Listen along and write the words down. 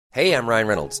Hey, I'm Ryan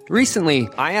Reynolds. Recently,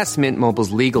 I asked Mint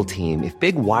Mobile's legal team if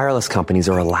big wireless companies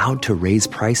are allowed to raise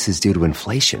prices due to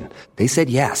inflation. They said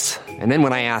yes. And then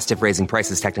when I asked if raising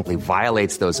prices technically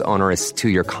violates those onerous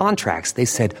two-year contracts, they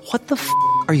said, "What the f***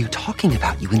 are you talking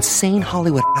about, you insane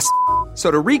Hollywood ass?" So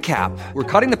to recap, we're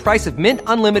cutting the price of Mint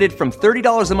Unlimited from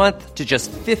 $30 a month to just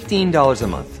 $15 a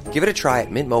month. Give it a try at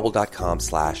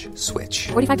mintmobile.com/switch.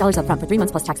 $45 up front for 3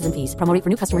 months plus taxes and fees. Promo rate for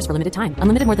new customers for limited time.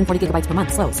 Unlimited more than 40 gigabytes per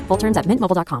month. Slows full terms at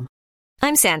mintmobile.com.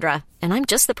 I'm Sandra, and I'm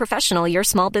just the professional your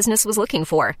small business was looking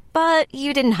for. But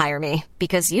you didn't hire me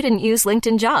because you didn't use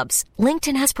LinkedIn Jobs.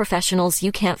 LinkedIn has professionals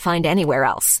you can't find anywhere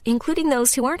else, including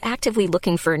those who aren't actively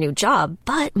looking for a new job,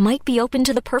 but might be open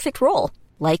to the perfect role,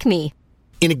 like me.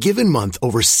 In a given month,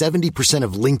 over 70%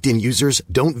 of LinkedIn users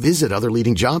don't visit other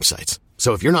leading job sites.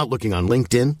 So if you're not looking on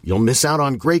LinkedIn, you'll miss out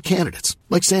on great candidates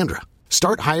like Sandra.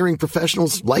 Start hiring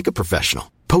professionals like a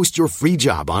professional. Post your free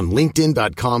job on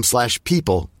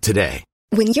linkedin.com/people today.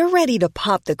 When you're ready to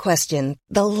pop the question,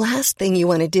 the last thing you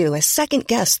want to do is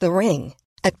second-guess the ring.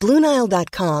 At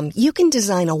BlueNile.com, you can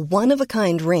design a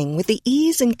one-of-a-kind ring with the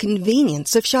ease and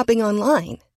convenience of shopping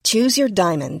online. Choose your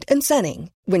diamond and setting.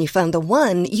 When you find the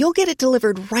one, you'll get it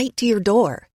delivered right to your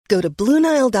door. Go to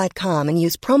BlueNile.com and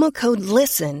use promo code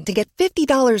LISTEN to get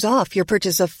 $50 off your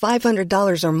purchase of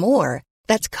 $500 or more.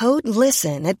 That's code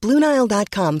LISTEN at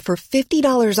BlueNile.com for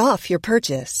 $50 off your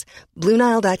purchase.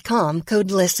 BlueNile.com, code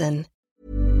LISTEN.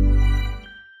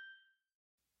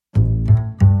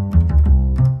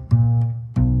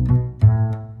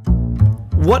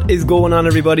 What is going on,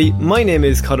 everybody? My name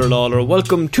is Conor Lawler.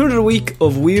 Welcome to another week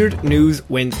of Weird News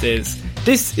Wednesdays.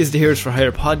 This is the Heroes for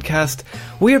Hire podcast.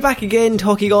 We are back again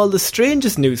talking all the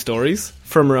strangest news stories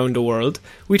from around the world.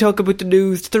 We talk about the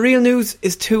news the real news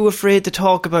is too afraid to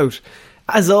talk about.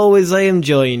 As always, I am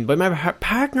joined by my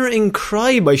partner in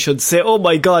crime, I should say. Oh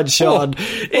my God, Sean.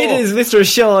 It is Mr.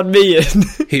 Sean Meehan.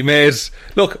 He made...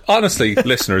 Look, honestly,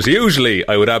 listeners, usually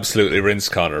I would absolutely rinse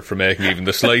Conor for making even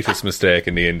the slightest mistake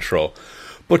in the intro.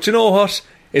 But you know what?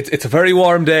 It's a very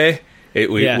warm day.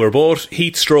 We're both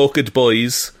heat-stroked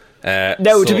boys.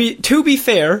 Now, to be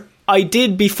fair, I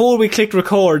did, before we clicked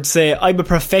record, say I'm a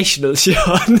professional,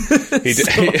 Sean.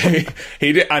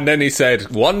 He did, and then he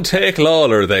said, "One take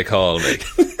Lawler, they call me."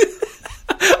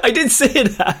 I did say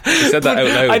that. He said that out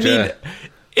loud. I mean,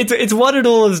 it's one of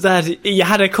those that you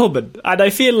had it coming, and I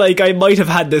feel like I might have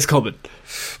had this coming.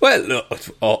 Well, look,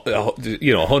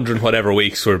 100 and whatever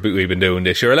weeks we've been doing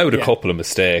this, you're allowed a couple of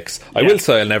mistakes. I will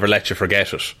say I'll never let you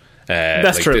forget it.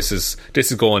 That's true. This is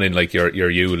going in like your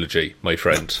eulogy, my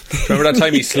friend. Remember that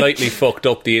time he slightly fucked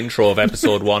up the intro of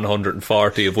episode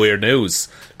 140 of Weird News?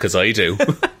 Because I do.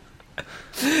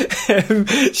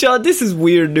 Sean, this is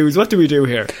Weird News. What do we do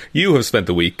here? You have spent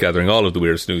the week gathering all of the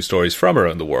weirdest news stories from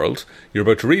around the world. You're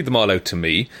about to read them all out to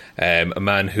me, a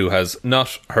man who has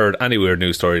not heard any weird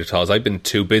news stories at all. I've been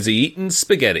too busy eating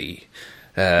spaghetti.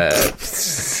 I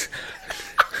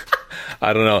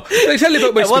don't know. Did I tell you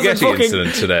about my spaghetti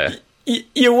incident today?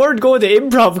 You weren't going to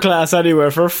improv class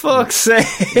anywhere, for fuck's sake.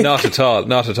 Not at all.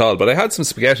 But I had some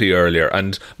spaghetti earlier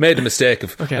and made the mistake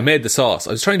of... I made the sauce.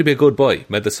 I was trying to be a good boy.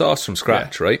 Made the sauce from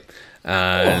scratch, right?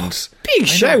 And... big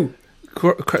show!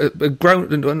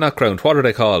 Not ground. What are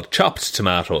they called? Chopped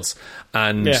tomatoes.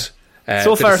 And...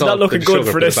 so far it's not looking good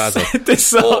for this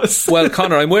sauce. Well,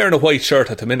 Conor, I'm wearing a white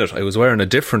shirt at the minute. I was wearing a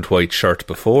different white shirt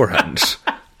beforehand.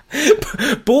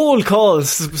 Bowl calls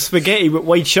spaghetti with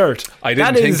white shirt. I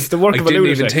didn't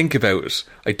even think about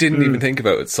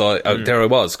it. So there I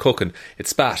was cooking. It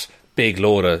spat big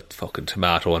load of fucking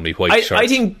tomato on me white shirt. I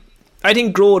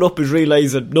think growing up is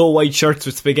realising no white shirts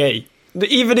with spaghetti.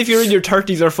 Even if you're in your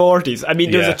 30s or 40s, I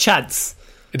mean, there's a chance.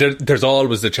 There's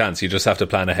always the chance. You just have to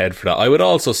plan ahead for that. I would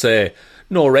also say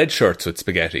no red shirts with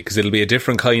spaghetti, because it'll be a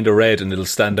different kind of red and it'll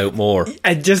stand out more.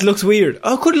 It just looks weird.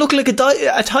 Oh, it could look like a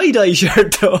tie-dye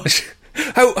shirt, though.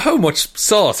 How much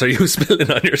sauce are you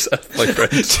spilling on yourself, my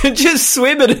friend? Just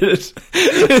swimming in it.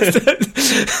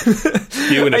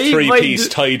 You in a three-piece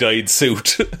tie-dyed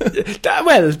suit.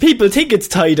 Well, people think it's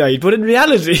tie-dyed, but in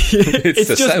reality, it's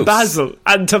just sauce. basil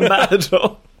and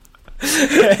tomato.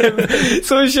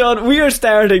 So, Sean, we are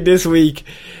starting this week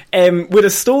with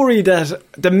a story that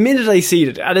the minute I see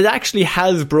it, and it actually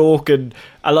has broken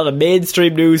a lot of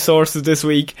mainstream news sources this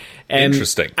week.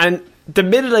 Interesting. And the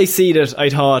minute I see it, I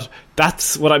thought,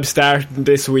 that's what I'm starting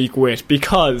this week with,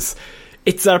 because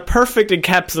it's a perfect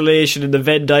encapsulation in the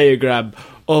Venn diagram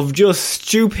of just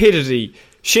stupidity,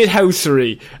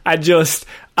 shithousery, and just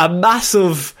a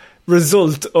massive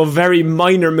result of very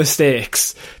minor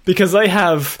mistakes. Because I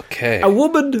have a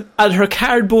woman and her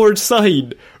cardboard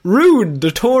sign ruined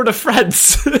the Tour de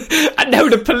France and now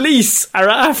the police are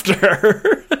after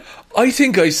her. I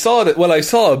think I saw that. Well, I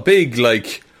saw a big,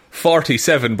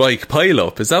 47 bike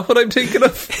pile-up. Is that what I'm thinking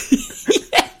of?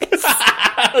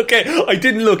 Yes. Okay, I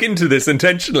didn't look into this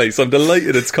intentionally, so I'm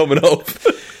delighted it's coming up.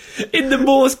 In the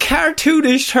most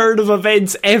cartoonish turn of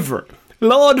events ever,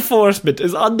 law enforcement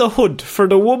is on the hunt for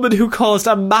the woman who caused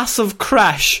a massive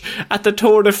crash at the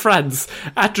Tour de France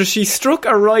after she struck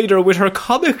a rider with her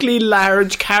comically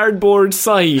large cardboard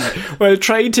sign while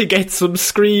trying to get some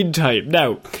screen time.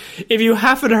 Now, if you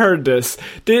haven't heard this,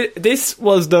 this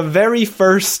was the very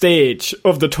first stage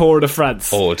of the Tour de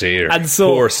France. Oh dear, and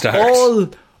so poor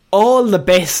start. all the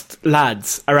best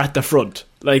lads are at the front.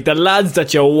 Like the lads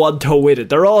that you want to win it.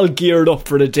 They're all geared up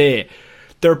for the day.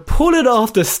 They're pulling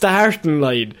off the starting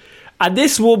line, and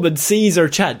this woman sees her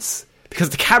chance because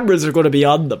the cameras are going to be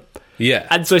on them. Yeah.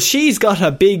 And so she's got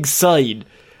a big sign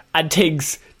and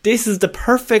thinks, this is the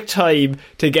perfect time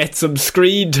to get some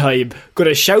screen time.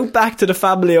 Gonna shout back to the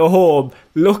family at home,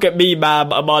 look at me,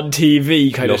 ma'am, I'm on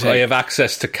TV, kind of thing. I have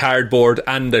access to cardboard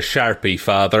and a Sharpie,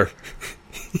 father.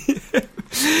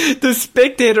 The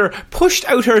spectator pushed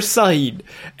out her sign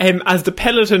as the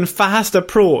peloton fast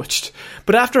approached,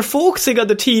 but after focusing on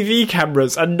the TV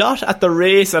cameras and not at the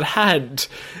race at hand,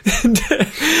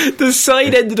 the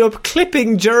sign ended up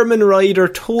clipping German rider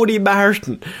Tony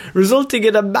Martin, resulting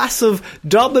in a massive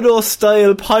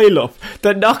domino-style pile-up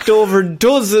that knocked over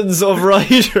dozens of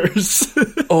riders.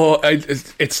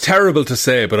 It's terrible to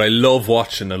say, but I love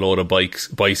watching a load of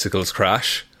bicycles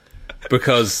crash,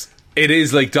 because it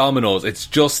is like dominoes. It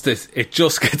just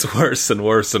gets worse and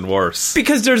worse and worse.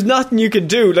 Because there's nothing you can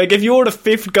do. Like, if you're the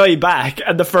fifth guy back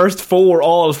and the first four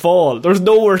all fall, there's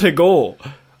nowhere to go.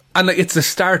 And it's the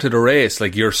start of the race.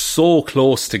 Like, you're so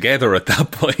close together at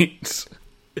that point.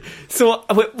 So,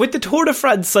 with the Tour de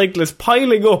France cyclists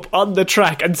piling up on the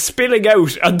track and spilling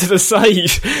out onto the side,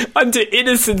 onto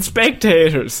innocent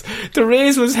spectators, the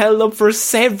race was held up for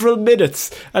several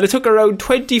minutes, and it took around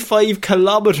 25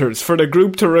 kilometres for the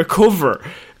group to recover.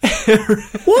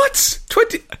 What?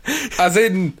 20? As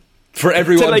in, for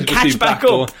everyone to catch back up.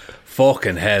 Going,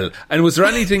 fucking hell. And was there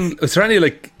any,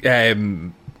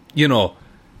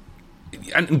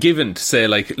 and given to say,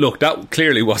 look, that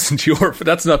clearly wasn't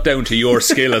that's not down to your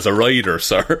skill as a rider,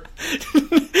 sir.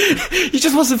 You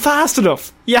just wasn't fast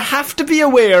enough. You have to be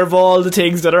aware of all the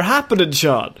things that are happening,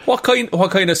 Sean. What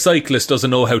kind of cyclist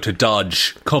doesn't know how to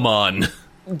dodge? Come on.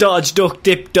 Dodge, duck,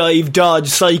 dip, dive, dodge,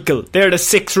 cycle. They're the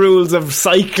 6 rules of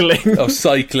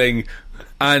cycling.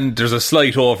 And there's a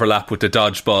slight overlap with the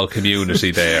dodgeball community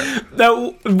there.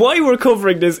 Now, why we're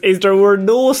covering this is there were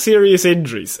no serious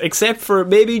injuries, except for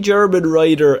maybe German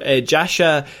rider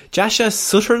Jascha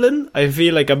Sutterlin. I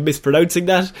feel like I'm mispronouncing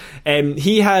that.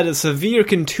 He had a severe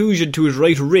contusion to his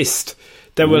right wrist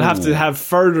that will have to have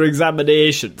further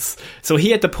examinations. So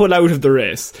he had to pull out of the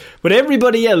race. But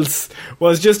everybody else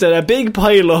was just in a big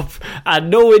pile-up, and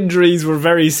no injuries were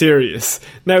very serious.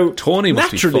 Now, Tony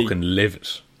must be fucking livid.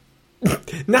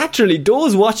 Naturally,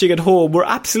 those watching at home were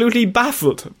absolutely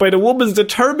baffled by the woman's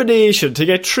determination to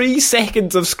get 3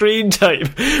 seconds of screen time,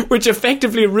 which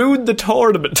effectively ruined the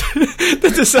tournament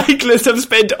that the cyclists have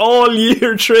spent all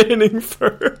year training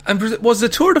for. And was the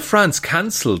Tour de France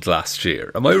cancelled last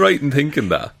year? Am I right in thinking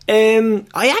that?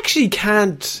 I actually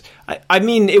can't. I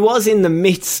mean, it was in the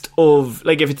midst of,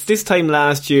 if it's this time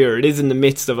last year, it is in the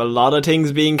midst of a lot of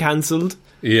things being cancelled.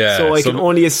 Yeah. So I can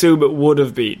only assume it would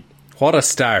have been. What a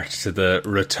start to the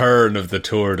return of the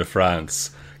Tour de France.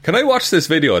 Can I watch this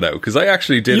video now? Because I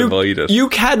actually did avoid it. You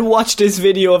can watch this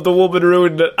video of the woman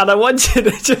ruining it, and I want you to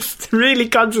just really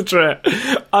concentrate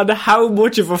on how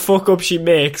much of a fuck up she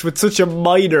makes with such a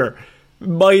minor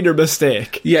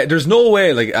mistake. Yeah, there's no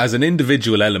way, as an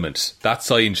individual element, that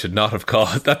sign should not have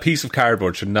caused, that piece of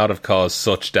cardboard should not have caused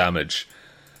such damage.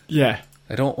 Yeah.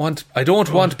 I don't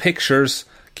want pictures.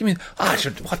 Give me,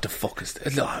 what the fuck is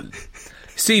this?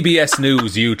 CBS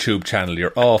News YouTube channel,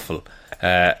 you're awful.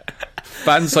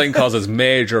 Fan sign causes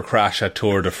major crash at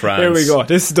Tour de France. Here we go.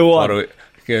 This is the one.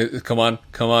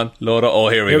 Come on, load up. Oh,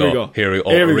 here we go. Here we go.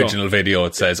 Original video.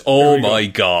 It says, "Oh my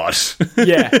god."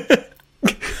 Yeah.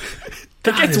 It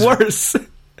gets worse.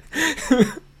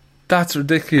 That's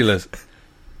ridiculous.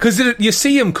 Because you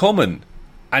see him coming,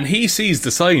 and he sees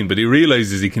the sign, but he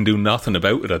realises he can do nothing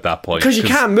about it at that point. Because you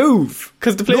can't move.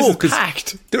 Because the place is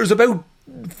packed. There's about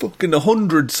fucking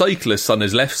 100 cyclists on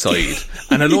his left side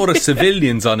and a load of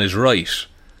civilians on his right.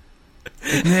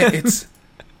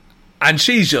 And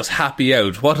she's just happy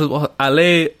out. What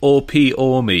allez au pays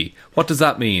omi? What does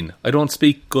that mean? I don't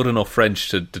speak good enough French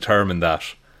to determine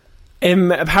that.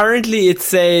 Apparently it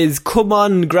says, "Come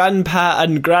on, grandpa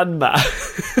and grandma."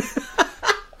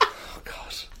 Oh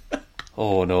God.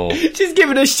 Oh no. She's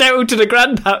giving a shout to the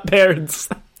grandparents.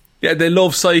 Yeah, they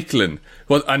love cycling.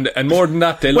 Well, and more than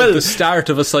that, they love the start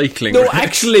of a cycling No, race.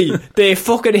 actually, they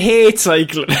fucking hate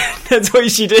cycling. That's why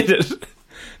she did it.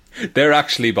 They're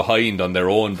actually behind on their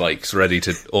own bikes, ready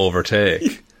to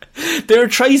overtake. They're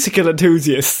tricycle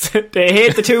enthusiasts. They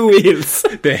hate the two wheels.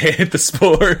 They hate the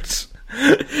sport.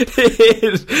 They're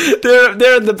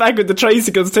in the back with the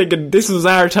tricycles thinking this was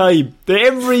our time.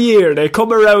 Every year they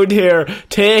come around here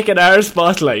taking our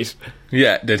spotlight.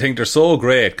 Yeah, they think they're so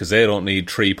great because they don't need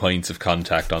 3 points of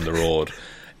contact on the road.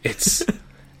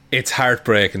 It's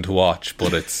heartbreaking to watch,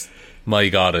 but it's, my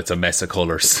God, it's a mess of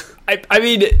colours. I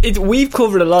mean, we've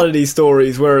covered a lot of these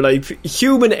stories where like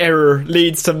human error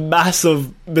leads to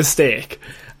massive mistake,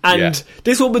 and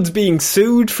this woman's being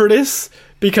sued for this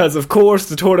because, of course,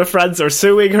 the Tour de France are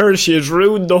suing her. She has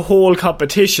ruined the whole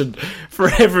competition for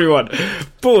everyone.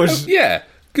 But yeah,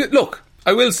 look,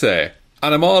 I will say,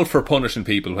 and I'm all for punishing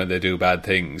people when they do bad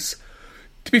things.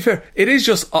 To be fair, it is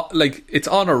just like it's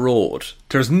on a road.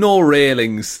 There's no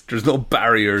railings, there's no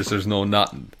barriers, there's no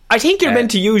nothing. I think you're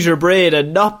meant to use your brain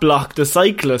and not block the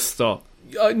cyclists, though.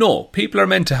 No, people are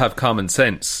meant to have common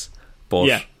sense.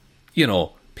 But, you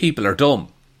know, people are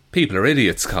dumb. People are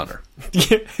idiots, Connor.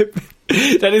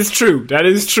 That is true.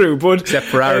 But except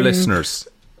for our listeners.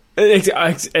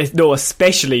 No,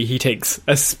 especially, he thinks.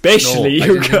 Especially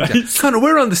you guys. Connor,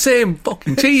 we're on the same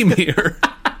fucking team here.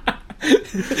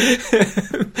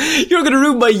 You're going to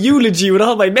ruin my eulogy with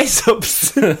all my mess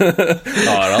ups. It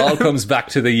all comes back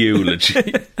to the eulogy.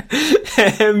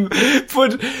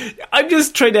 But I'm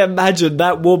just trying to imagine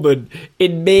that woman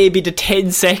in maybe the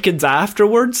 10 seconds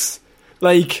afterwards.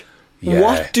 Like,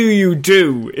 what do you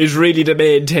do is really the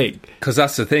main thing. Because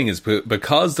that's the thing, is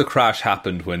because the crash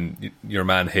happened when your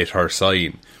man hit her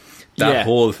sign, that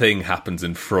whole thing happens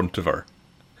in front of her.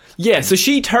 Yeah, so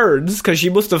she turns because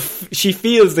she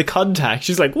feels the contact.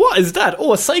 She's like, what is that?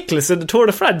 Oh, a cyclist in the Tour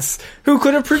de France. Who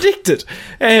could have predicted?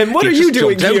 What are you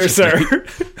doing here, sir?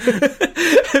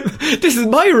 This is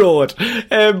my road.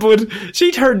 But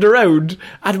she turned around,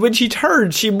 and when she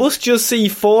turned, she must just see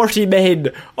 40 men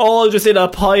all just in a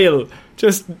pile,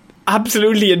 just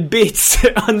absolutely in bits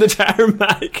on the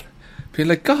tarmac. Being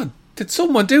like, God, did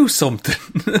someone do something?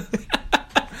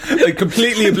 Like,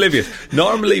 completely oblivious.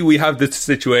 Normally we have this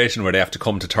situation where they have to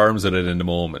come to terms with it in the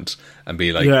moment and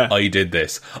be like, I did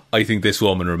this. I think this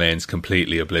woman remains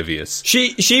completely oblivious.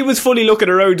 She was fully looking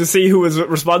around to see who was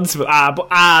responsible.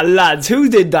 Lads, who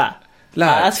did that?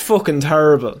 That's fucking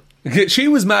terrible. She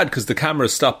was mad because the camera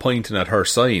stopped pointing at her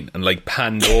sign and like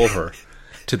panned over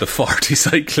to the 40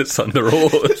 cyclists on the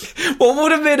road. What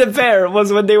would have made it fair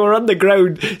was when they were on the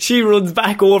ground, she runs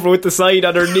back over with the sign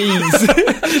on her knees,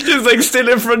 just like still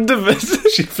in front of it.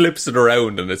 She flips it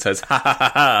around and it says, ha ha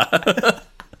ha ha.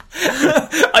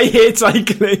 I hate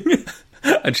cycling.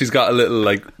 And she's got a little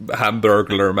like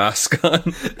Hamburglar mask on.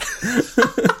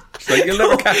 She's like, you'll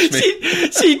never catch me.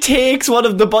 She takes one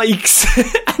of the bikes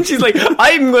and she's like,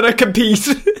 I'm going to compete.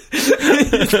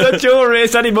 It's not your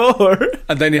race anymore.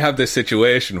 And then you have this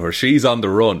situation where she's on the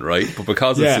run, right? But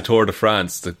because it's the Tour de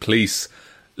France, the police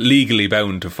legally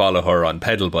bound to follow her on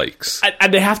pedal bikes.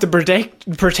 And they have to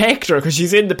protect her because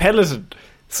she's in the peloton.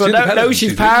 So now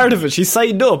she's part of it. She's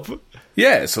signed up.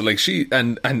 Yeah, so like she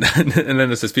and then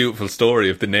there's this beautiful story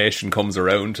of the nation comes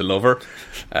around to love her,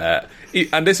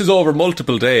 and this is over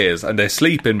multiple days, and they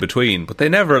sleep in between, but they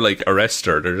never like arrest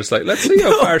her. They're just like, let's see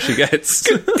how far she gets.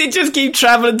 They just keep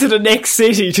travelling to the next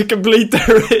city to complete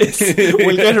the race.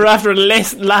 We'll get her after the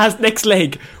next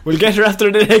leg. We'll get her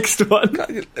after the next one.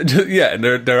 Yeah, and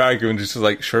they're arguing just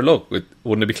like, sure, look,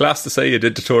 wouldn't it be class to say you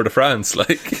did the Tour de France,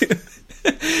 like.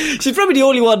 She's probably the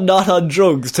only one not on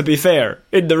drugs, to be fair,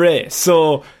 in the race.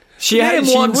 So Name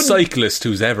one cyclist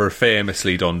who's ever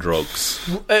famously done drugs.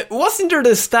 Wasn't there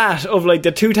the stat of like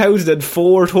the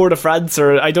 2004 Tour de France,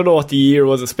 or I don't know what the year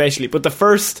was especially, but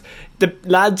the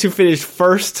lads who finished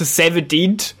first to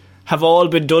 17th have all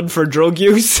been done for drug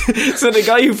use. So the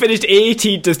guy who finished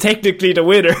 18th is technically the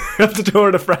winner of the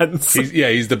Tour de France.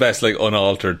 He's the best like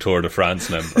unaltered Tour de France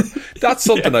member. That's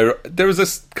something there was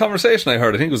this conversation I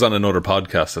heard, I think it was on another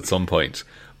podcast at some point,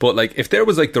 but like if there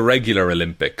was like the regular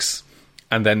Olympics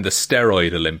and then the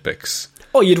steroid Olympics,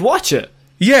 you'd watch it.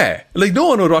 Yeah, like no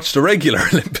one would watch the regular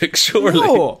Olympics, surely.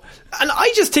 No, and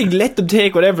I just think let them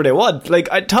take whatever they want. Like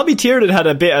Tommy Tiernan had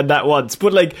a bit on that once,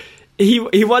 but like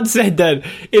he once said that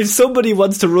if somebody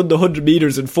wants to run the 100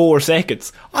 metres in 4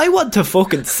 seconds, I want to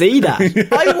fucking see that.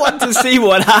 I want to see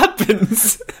what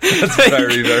happens. That's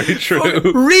very, very true.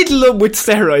 Riddle them with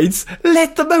steroids,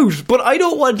 let them out. But I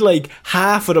don't want like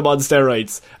half of them on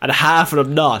steroids and half of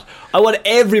them not. I want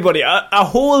everybody, a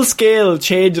whole scale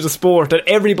change of the sport that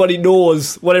everybody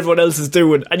knows what everyone else is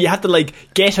doing, and you have to like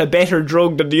get a better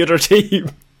drug than the other team.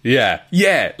 Yeah,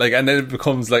 like, and then it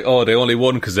becomes like, oh, they only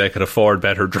won because they could afford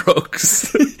better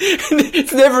drugs.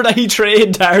 It's never that he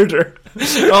trained harder.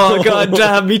 Oh god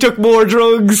damn, he took more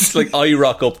drugs. It's like I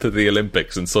rock up to the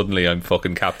Olympics and suddenly I'm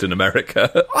fucking Captain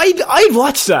America. I'd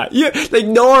watch that. Yeah, like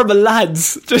normal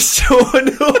lads just showing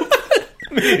up.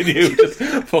 Me and you just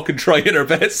fucking trying our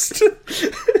best.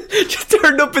 Just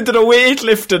turned up into the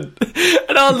weightlifting,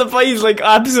 and all the boys like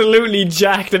absolutely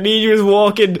jacked, and me just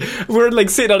walking. We're like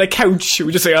sitting on a couch.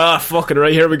 We just say, fucking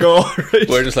right, here we go. Right.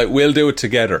 We're just like, we'll do it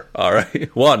together. All right,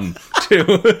 1,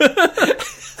 2.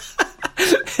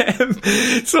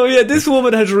 So yeah, this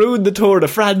woman has ruined the Tour de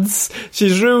France.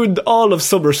 She's ruined all of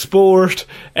summer sport.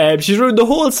 She's ruined the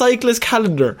whole cyclist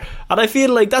calendar, and I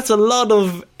feel like that's a lot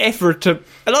of effort, a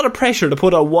lot of pressure to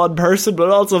put on one person, but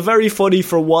also very funny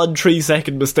for 1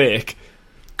 3-second mistake.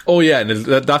 Oh yeah, and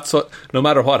that's what. No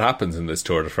matter what happens in this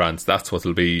Tour de France, that's what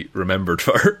it'll be remembered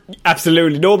for.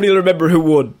 Absolutely, nobody will remember who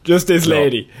won. Just this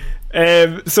lady.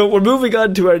 So we're moving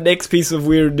on to our next piece of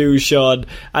weird news, Sean,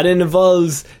 and it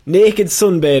involves naked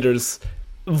sunbathers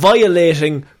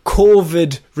violating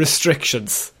COVID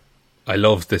restrictions. I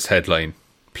love this headline.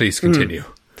 Please continue.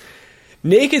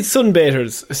 Naked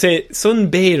sunbathers,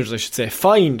 I should say,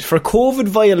 fined for COVID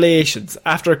violations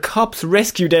after cops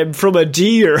rescue them from a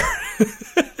deer.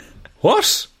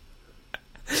 What?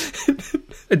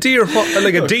 A deer? What?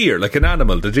 Like a deer? Like an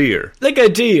animal, the deer? Like a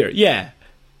deer, yeah.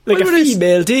 Like a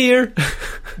female deer.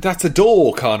 That's a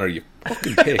doe, Connor, you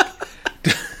fucking pig.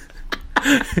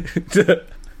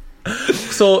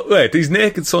 So, wait, these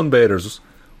naked sunbathers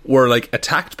were like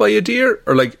attacked by a deer,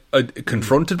 or like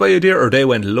confronted by a deer, or they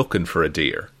went looking for a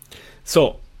deer?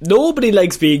 So, nobody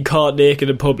likes being caught naked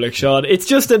in public, Sean. It's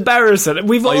just embarrassing.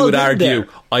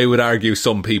 I would argue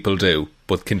some people do.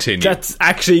 But continue. That's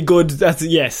actually good.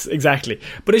 Yes, exactly.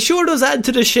 But it sure does add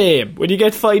to the shame when you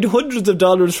get fined hundreds of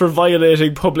dollars for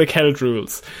violating public health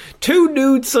rules. 2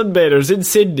 nude sunbathers in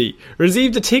Sydney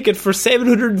received a ticket for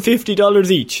 $750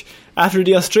 each after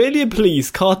the Australian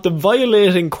police caught them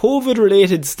violating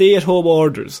COVID-related stay-at-home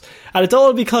orders. And it's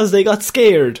all because they got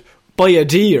scared by a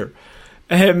deer.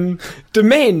 The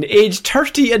men, aged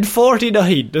 30 and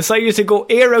 49, decided to go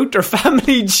air out their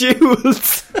family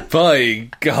jewels. By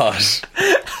God.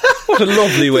 What a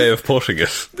lovely way of putting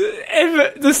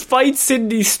it. Despite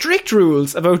Sydney's strict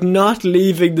rules about not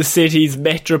leaving the city's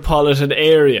metropolitan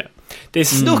area, they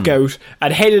snuck out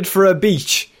and headed for a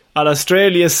beach on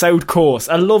Australia's south coast.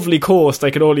 A lovely coast,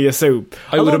 I can only assume.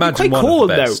 I would imagine quite one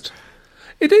cold of the best. Now.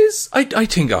 It is. I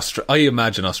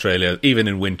imagine Australia, even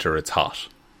in winter, it's hot.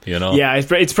 You know? Yeah,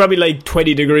 it's probably like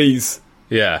 20 degrees.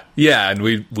 Yeah, and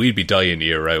we'd be dying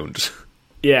year round.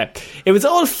 Yeah, it was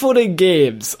all fun and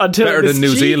games until better than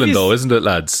New Zealand, though, isn't it,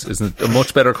 lads? Isn't it a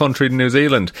much better country than New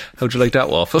Zealand? How'd you like that,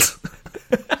 Waffles?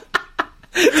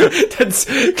 That's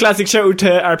classic shout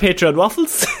to our Patreon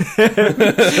Waffles.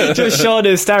 Just Sean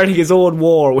is starting his own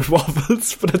war with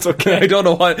Waffles, but that's okay. I don't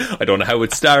know how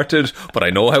it started, but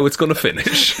I know how it's going to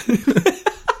finish.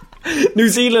 New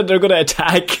Zealand are going to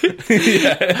attack.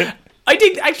 Yeah. I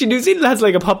think actually New Zealand has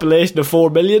like a population of 4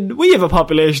 million. We have a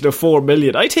population of 4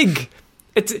 million. I think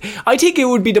it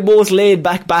would be the most laid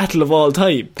back battle of all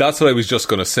time. That's what I was just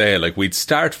going to say. Like, we'd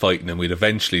start fighting and we'd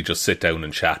eventually just sit down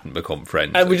and chat and become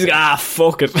friends. And we just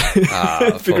fuck it.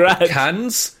 It'd be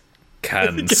grand.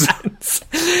 Cans.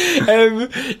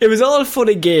 It was all fun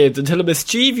and games until a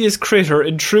mischievous critter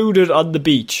intruded on the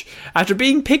beach. After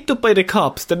being picked up by the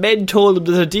cops, the men told them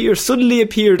that a deer suddenly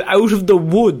appeared out of the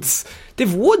woods.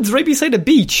 They've woods right beside a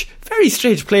beach. Very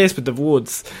strange placement of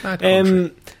woods.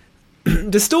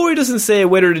 The story doesn't say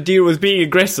whether the deer was being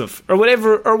aggressive or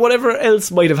whatever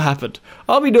else might have happened.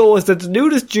 All we know is that the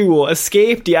nudist duo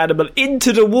escaped the animal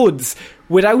into the woods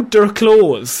without their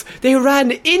clothes. They ran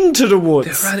into the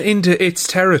woods. They ran into its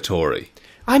territory.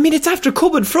 I mean, it's after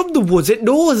coming from the woods. It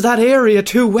knows that area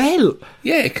too well.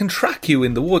 Yeah, it can track you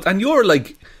in the woods. And you're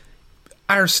like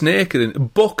arse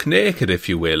naked, buck naked, if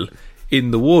you will,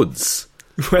 in the woods.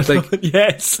 Well, like,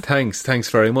 yes. Thanks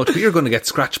very much. But you're going to get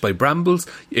scratched by brambles.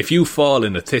 If you fall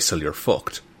in a thistle, you're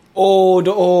fucked. Oh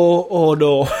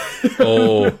no.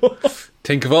 Oh,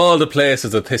 Think of all the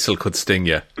places a thistle could sting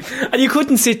you. And you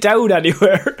couldn't sit down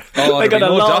anywhere. Oh, like there'd on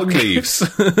be a no log. dock leaves.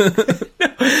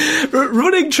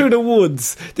 Running through the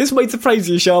woods. This might surprise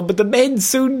you, Sean, but the men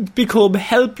soon become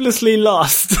helplessly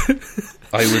lost.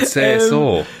 I would say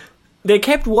so. They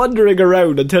kept wandering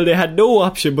around until they had no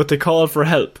option but to call for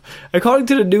help. According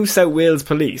to the New South Wales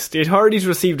Police, the authorities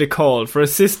received a call for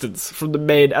assistance from the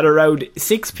men at around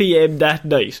 6 p.m. that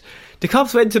night. The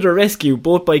cops went to the rescue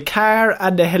both by car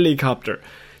and a helicopter.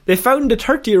 They found a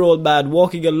 30-year-old man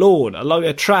walking alone along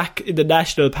a track in the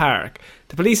national park.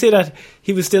 The police say that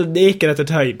he was still naked at the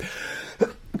time.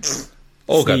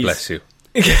 Oh, God bless you.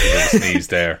 Sneeze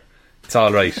there. It's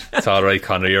all right. It's all right,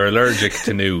 Conor. You're allergic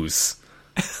to news.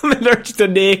 I'm allergic to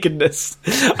nakedness.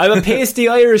 I'm a pasty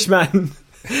Irishman.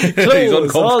 He's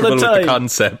uncomfortable all the with time. the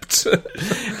concept.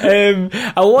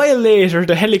 A while later,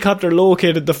 the helicopter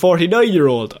located the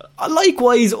 49-year-old,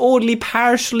 likewise only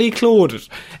partially clothed,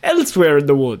 elsewhere in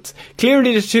the woods.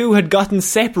 Clearly the two had gotten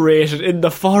separated in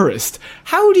the forest.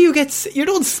 How do you you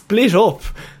don't split up?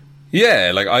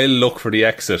 Yeah, like I'll look for the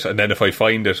exit, and then if I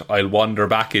find it, I'll wander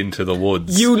back into the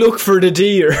woods. You look for the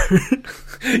deer.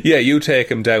 Yeah, you take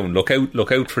him down. Look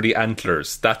out for the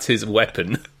antlers. That's his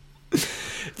weapon.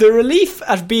 The relief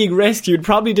at being rescued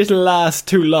probably didn't last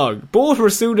too long. Both were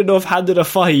soon enough handed a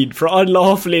fine for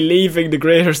unlawfully leaving the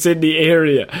Greater Sydney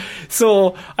area.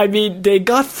 So, I mean, they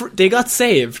got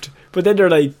saved, but then they're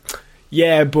like,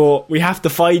 yeah, but we have to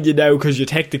fine you now because you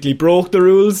technically broke the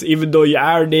rules, even though you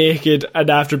are naked and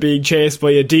after being chased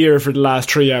by a deer for the last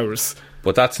 3 hours.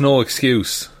 But that's no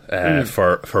excuse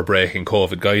for breaking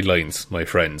COVID guidelines, my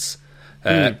friends.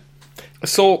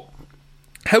 So,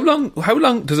 how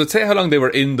long does it say how long they were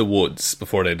in the woods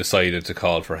before they decided to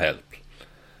call for help?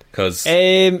 Because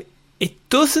it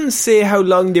doesn't say how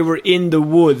long they were in the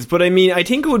woods, but I mean, I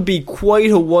think it would be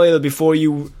quite a while before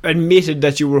you admitted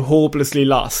that you were hopelessly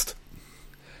lost.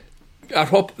 Why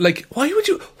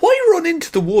run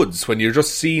into the woods when you're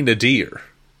just seeing a deer?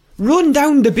 Run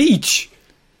down the beach.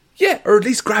 Yeah, or at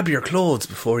least grab your clothes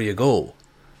before you go.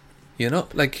 You know,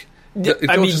 like... but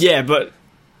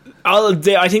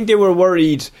I think they were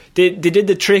worried. They did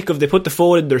the trick of they put the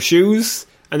phone in their shoes,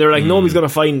 and they're like, nobody's going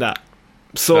to find that.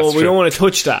 So we don't want to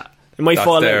touch that. It might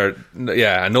fall out.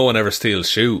 Yeah, and no one ever steals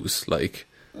shoes.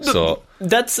 So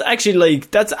that's actually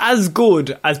that's as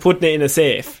good as putting it in a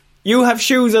safe. You have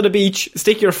shoes on the beach,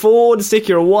 stick your phone, stick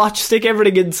your watch, stick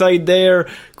everything inside there,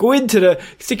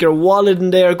 stick your wallet in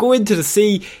there, go into the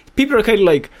sea. People are kind of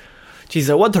like, geez,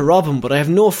 I want to rob him, but I have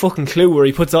no fucking clue where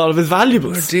he puts all of his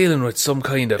valuables. We're dealing with some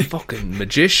kind of fucking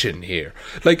magician here.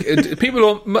 Like, a lot of people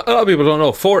don't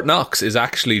know, Fort Knox is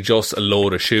actually just a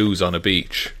load of shoes on a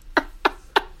beach.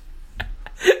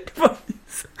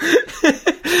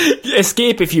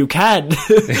 Escape if you can,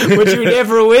 but you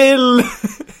never will.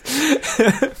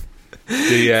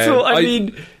 So, I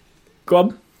mean, go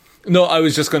on. No, I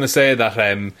was just going to say that,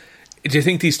 do you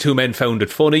think these two men found it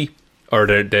funny, or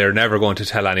they're never going to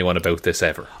tell anyone about this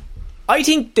ever? I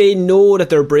think they know that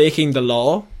they're breaking the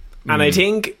law, and I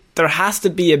think there has to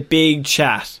be a big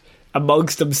chat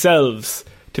amongst themselves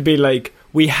to be like,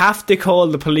 we have to call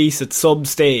the police at some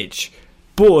stage,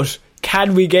 but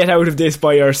can we get out of this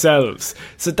by ourselves?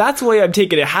 So that's why I'm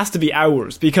thinking it has to be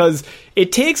hours, because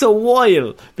it takes a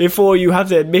while before you have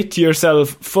to admit to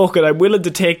yourself, fuck it, I'm willing to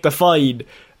take the fine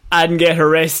and get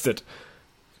arrested.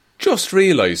 Just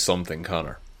realised something,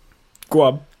 Connor. Go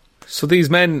on. So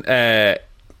these men, they're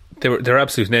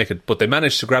absolutely naked, but they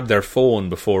managed to grab their phone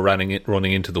before running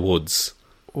into the woods.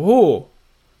 Oh,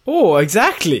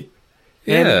 exactly.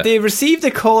 Yeah. They received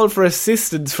a call for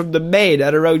assistance from the men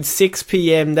at around 6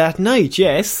 p.m. that night,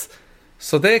 yes.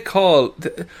 So they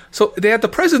had the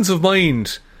presence of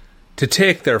mind to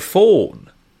take their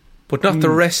phone, but not the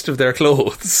rest of their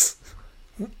clothes.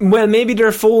 Well, maybe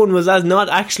their phone was not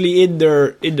actually in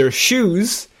their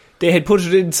shoes. They had put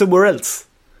it in somewhere else.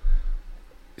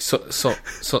 So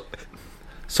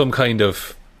some kind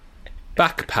of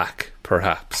backpack,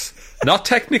 perhaps. Not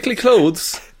technically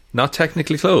clothes. They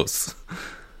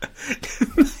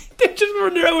just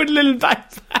run around with a little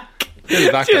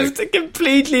backpack. Just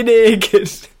completely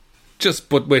naked.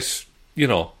 But with,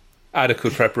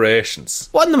 adequate preparations.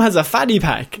 One of them has a fanny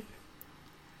pack.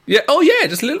 Yeah, oh yeah,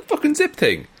 just a little fucking zip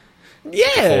thing.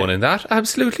 Yeah. Phone in that,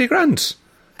 absolutely grand.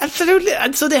 Absolutely,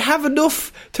 and so they have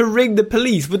enough to ring the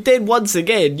police, but then once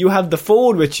again, you have the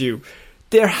phone with you.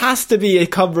 There has to be a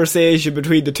conversation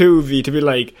between the two of you to be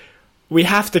like, we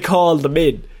have to call them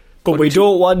in, but we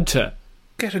don't want to.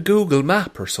 Get a Google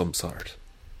map or some sort.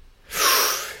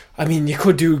 I mean, you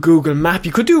could do Google Map.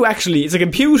 You could do, actually, it's a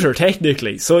computer,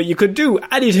 technically, so you could do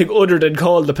anything other than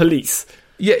call the police.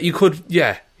 Yeah, you could,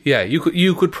 yeah. Yeah,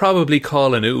 you could probably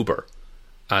call an Uber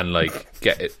and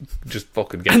get it, just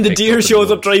fucking get. And the deer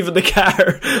shows up driving the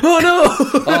car. Oh no!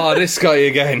 Oh, this guy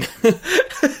again.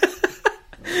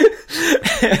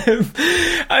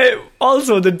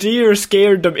 Also, the deer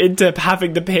scared them into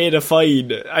having to pay the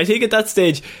fine. I think at that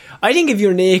stage, if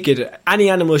you're naked, any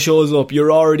animal shows up,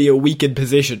 you're already a weakened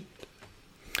position.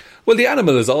 Well, the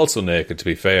animal is also naked, to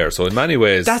be fair. So in many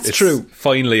ways, that's it's true.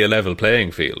 Finally, a level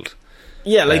playing field.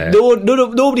 Yeah,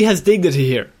 nobody has dignity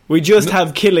here. We just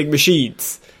have killing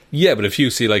machines. Yeah, but if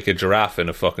you see a giraffe in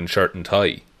a fucking shirt and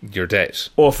tie, you're dead.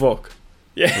 Oh fuck!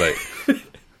 Yeah.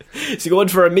 Is he going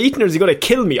for a meeting or is he going to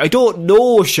kill me? I don't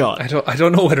know, Sean. I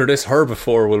don't know whether this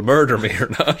herbivore will murder me or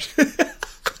not.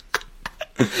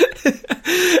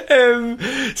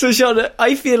 So Sean,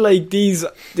 I feel like the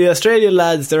Australian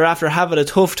lads, they're after having a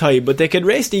tough time, but they can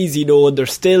rest easy knowing they're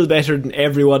still better than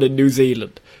everyone in New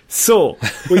Zealand. So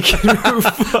we can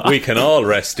move on. We can all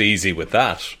rest easy with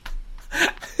that.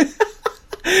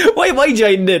 Why am I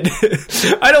joining in?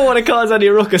 I don't want to cause any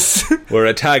ruckus. We're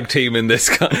a tag team in this,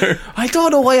 Connor. I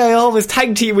don't know why I always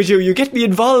tag team with you. You get me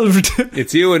involved.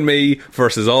 It's you and me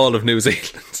versus all of New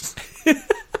Zealand.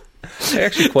 I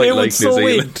actually quite like New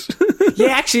Zealand. Yeah,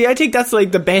 actually, I think that's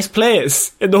the best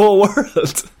place in the whole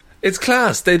world. It's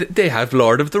class. They have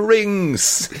Lord of the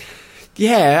Rings.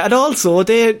 Yeah, and also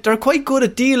they're quite good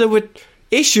at dealing with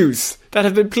issues that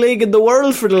have been plaguing the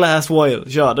world for the last while,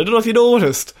 Sean. I don't know if you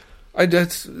noticed.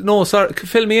 No, sorry.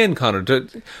 Fill me in, Connor.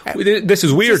 This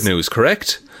is weird news,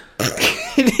 correct?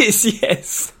 It is,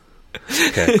 yes.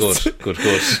 Okay, good.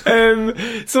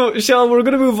 So, Sean, we're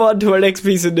going to move on to our next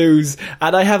piece of news,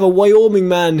 and I have a Wyoming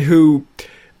man who,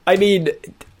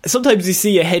 sometimes you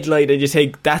see a headline and you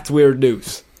think, that's weird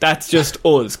news. That's just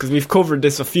us, because we've covered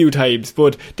this a few times,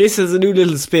 but this has a new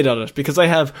little spin on it, because I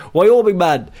have Wyoming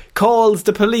man calls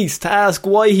the police to ask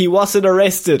why he wasn't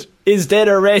arrested, is then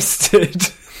arrested.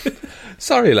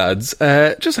 Sorry, lads.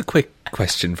 Just a quick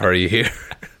question for you here.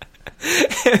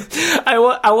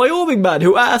 A Wyoming man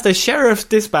who asked a sheriff's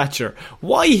dispatcher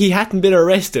why he hadn't been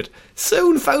arrested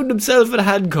soon found himself in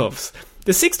handcuffs.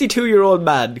 The 62-year-old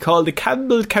man called the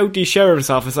Campbell County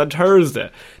Sheriff's Office on Thursday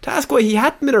to ask why he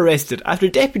hadn't been arrested after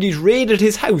deputies raided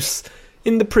his house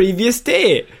in the previous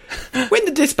day. When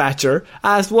the dispatcher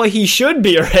asked why he should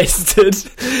be arrested,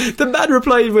 the man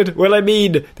replied with,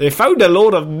 they found a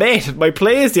load of meth at my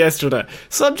place yesterday,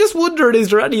 so I'm just wondering,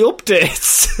 is there any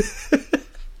updates?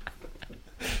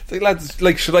 Lads,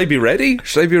 should I be ready?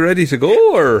 Should I be ready to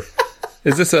go, or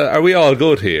is this are we all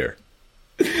good here?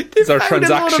 Is our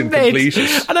transaction completed?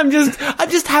 And I'm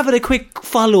just having a quick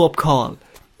follow-up call.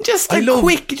 Just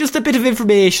a bit of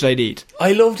information I need.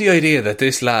 I love the idea that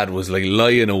this lad was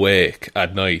lying awake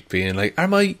at night, being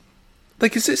am I,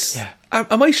 is this? Yeah.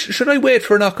 Am I? Should I wait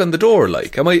for a knock on the door?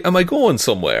 Am I going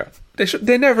somewhere? I should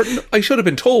have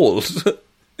been told.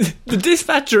 The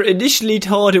dispatcher initially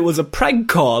thought it was a prank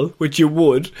call, which you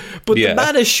would, but the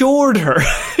man assured her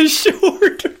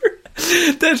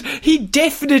that he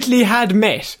definitely had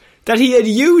meth, that he had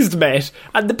used meth,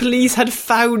 and the police had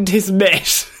found his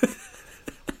meth.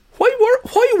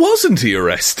 Why wasn't he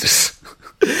arrested?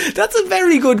 That's a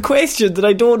very good question that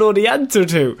I don't know the answer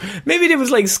to. Maybe they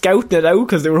was scouting it out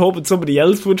because they were hoping somebody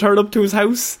else would turn up to his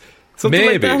house. Something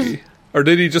maybe. Like that. Or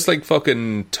did he just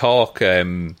fucking talk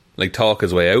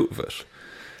his way out of it?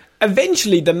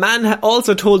 Eventually, the man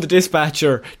also told the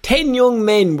dispatcher 10 young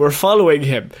men were following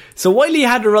him. So while he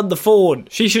had her on the phone,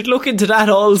 she should look into that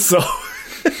also.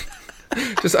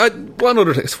 Just one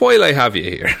other thing. While I have you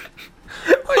here.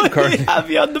 Why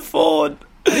have you on the phone?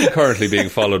 I'm currently being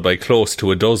followed by close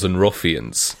to a dozen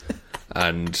ruffians,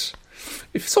 and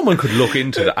if someone could look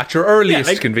into that at your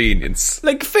earliest convenience.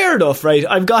 Fair enough, right?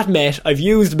 I've got meth, I've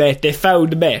used meth, they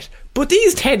found meth. But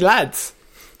these 10 lads,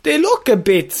 they look a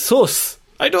bit sus.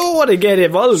 I don't want to get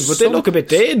involved, but they look a bit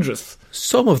dangerous.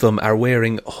 Some of them are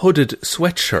wearing hooded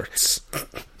sweatshirts.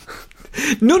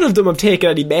 None of them have taken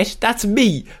any meth, that's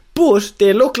me. But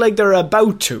they look like they're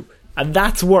about to, and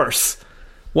that's worse.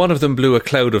 One of them blew a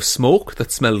cloud of smoke that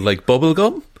smelled like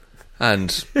bubblegum,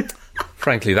 and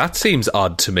frankly, that seems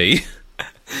odd to me.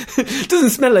 It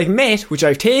doesn't smell like meth, which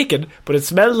I've taken, but it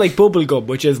smelled like bubblegum,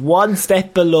 which is one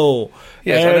step below.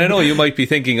 Yes, and I know you might be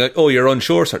thinking, you're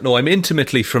unsure, sir. No, I'm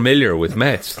intimately familiar with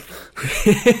meth.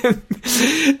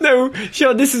 Now,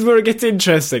 Sean, this is where it gets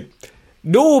interesting.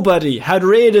 Nobody had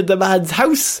raided the man's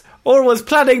house or was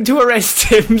planning to arrest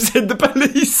him, said the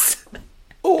police.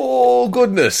 Oh,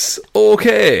 goodness.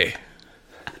 Okay.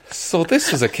 So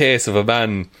this was a case of a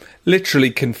man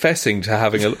literally confessing to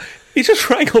having he just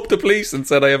rang up the police and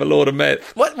said, I have a load of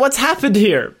meth. What's happened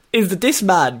here is that this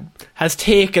man has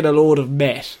taken a load of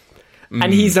meth,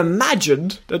 And he's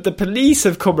imagined that the police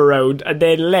have come around and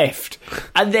then left,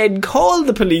 and then called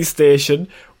the police station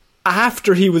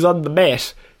after he was on the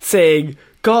Met, saying,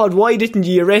 God, why didn't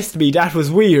you arrest me? That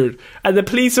was weird. And the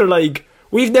police are like,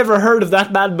 we've never heard of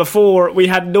that man before. We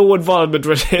had no involvement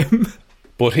with him.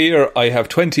 But here I have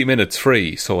 20 minutes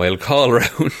free, so I'll call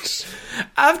round.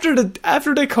 After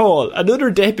the call,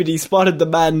 another deputy spotted the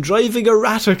man driving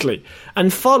erratically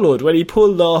and followed when he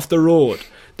pulled off the road.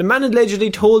 The man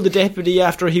allegedly told the deputy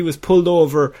after he was pulled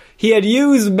over he had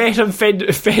used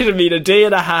methamphetamine a day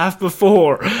and a half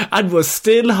before and was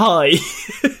still high.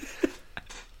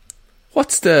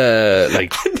 What's the...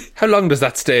 how long does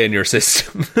that stay in your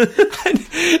system?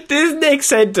 This next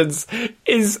sentence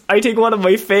is, I think, one of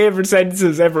my favourite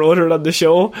sentences ever uttered on the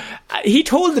show. He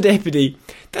told the deputy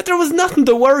that there was nothing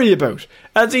to worry about,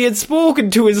 as he had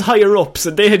spoken to his higher-ups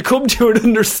and they had come to an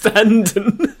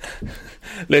understanding.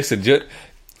 Listen,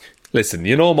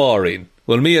 you know Maureen.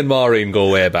 Well, me and Maureen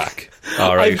go way back.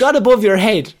 All right. I've got above your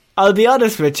head. I'll be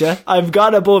honest with you, I've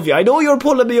got above you. I know you're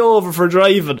pulling me over for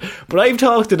driving, but I've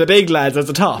talked to the big lads at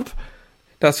the top.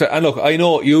 That's right. And look, I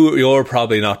know you're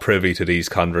probably not privy to these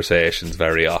conversations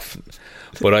very often.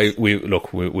 But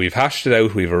we've hashed it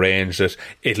out, we've arranged it.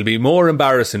 It'll be more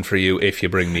embarrassing for you if you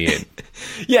bring me in.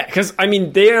 Yeah, because, I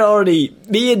mean, they're already...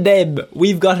 Me and them,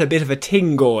 we've got a bit of a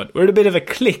thing going. We're in a bit of a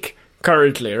clique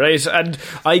currently, right? And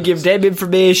I give them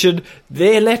information,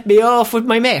 they let me off with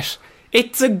my Met.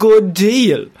 It's a good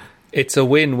deal. It's a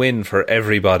win-win for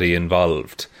everybody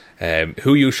involved.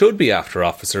 Who you should be after,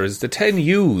 officer, is the 10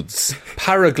 youths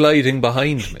paragliding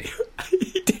behind me.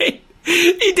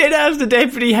 He did ask the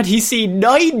deputy, had he seen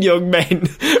 9 young men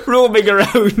roaming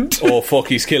around? Oh, fuck,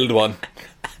 he's killed one.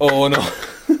 Oh, no.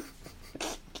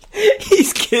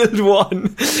 He's killed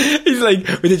one. He's like,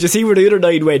 well, did you see where the other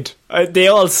 9 went? They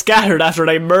all scattered after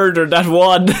I murdered that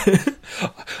one.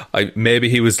 Maybe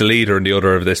he was the leader and the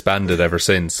other of this bandit ever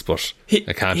since, but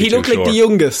I can't be too sure. He looked like the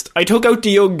youngest. I took out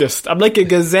the youngest. I'm like a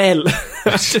gazelle.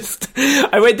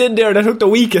 I went in there and I took the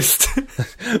weakest.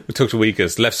 We took the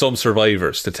weakest, left some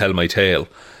survivors to tell my tale.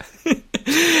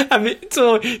 I mean,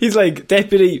 so he's like,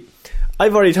 deputy,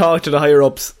 I've already talked to the higher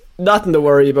ups. Nothing to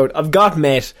worry about. I've got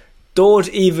Met. Don't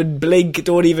even blink,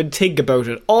 don't even think about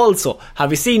it. Also,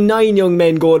 have you seen 9 young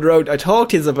men going around? I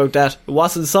talked to you about that. It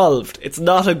wasn't solved. It's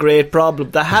not a great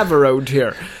problem to have around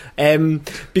here.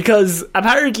 Because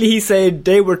apparently he said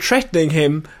they were threatening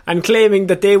him and claiming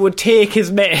that they would take his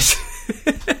Met.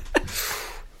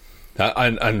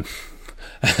 And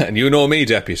you know me,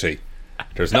 deputy.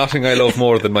 There's nothing I love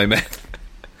more than my Met.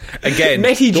 Again,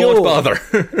 Metty don't Joe. bother.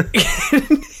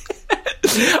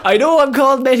 I know I'm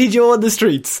called Metty Joe on the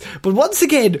streets, but once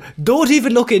again, don't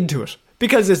even look into it,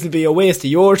 because this will be a waste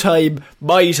of your time,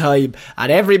 my time,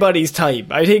 and everybody's time.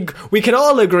 I think we can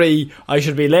all agree I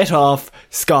should be let off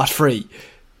scot-free.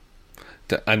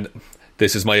 And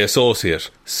this is my associate,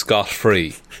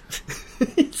 scot-free.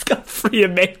 Scot-free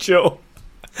and Met Joe.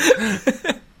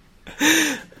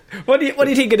 What do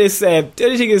you think of this? What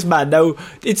do you think of this man? Now,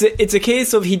 it's a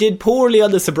case of he did poorly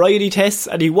on the sobriety tests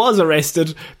and he was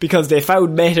arrested because they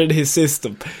found meth in his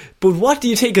system. But what do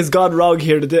you think has gone wrong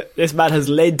here that this man has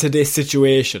led to this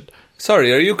situation?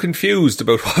 Sorry, are you confused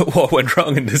about what went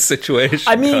wrong in this situation?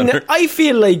 I mean, Connor? I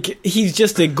feel like he's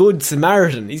just a good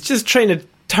Samaritan. He's just trying to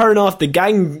turn off the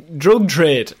gang drug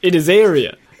trade in his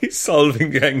area. He's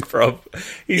solving gang problem.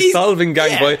 He's solving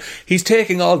gang. He's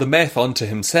taking all the meth onto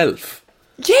himself.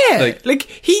 Yeah, like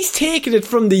he's taking it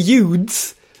from the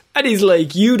youths and he's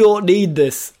like, you don't need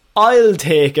this, I'll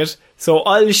take it, so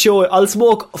I'll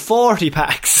smoke 40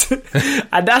 packs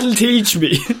and that'll teach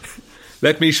me.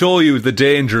 Let me show you the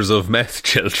dangers of meth,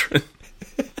 children.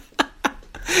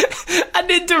 And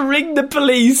then to ring the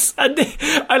police, and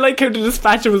I like how the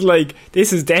dispatcher was like,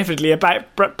 this is definitely a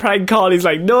prank call. He's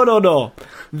like, no,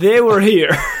 they were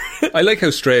here. I like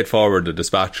how straightforward the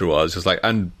dispatcher was, just like,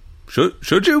 and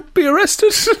should you be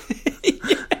arrested?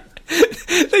 Yeah.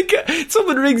 Like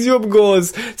someone rings you up and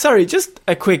goes, sorry, just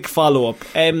a quick follow-up.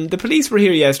 The police were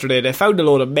here yesterday, they found a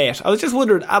load of meth. I was just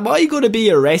wondering, am I going to be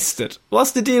arrested?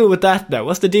 What's the deal with that now?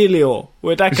 What's the dealio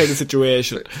with that kind of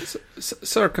situation?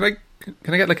 Sir, can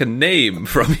I get like a name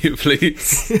from you,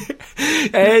 please?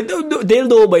 No, they'll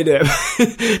know my name.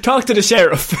 Talk to the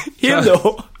sheriff. He'll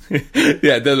know.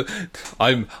 Yeah,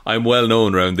 I'm well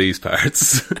known around these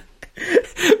parts.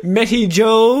 Metty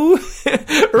Joe,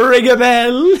 ring a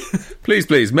bell. Please,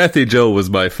 Methy Joe was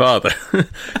my father.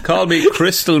 Call me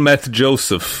Crystal Meth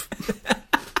Joseph.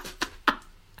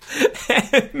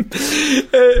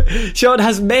 Sean,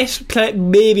 has meth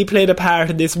maybe played a part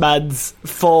in this man's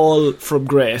fall from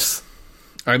grace?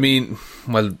 I mean,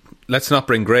 well, let's not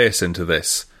bring grace into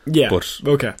this. Yeah, but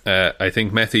okay. I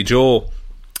think Methy Joe,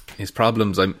 his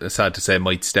problems, I'm sad to say,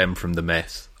 might stem from the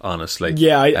meth, honestly.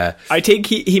 Yeah, I think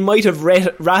he might have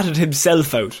ratted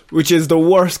himself out, which is the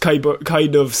worst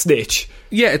kind of snitch.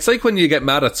 Yeah, it's like when you get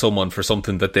mad at someone for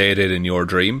something that they did in your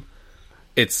dream.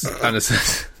 It's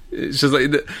just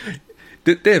like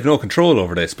they have no control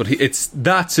over this, but it's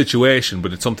that situation,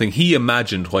 but it's something he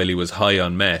imagined while he was high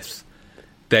on meth,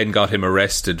 then got him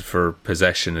arrested for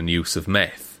possession and use of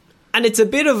meth. And it's a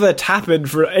bit of a tap-in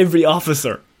for every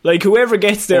officer. Like, whoever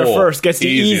gets there first gets the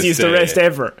easiest arrest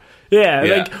ever. Yeah,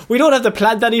 like, we don't have to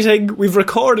plan anything. We've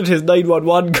recorded his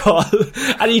 911 call,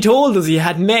 and he told us he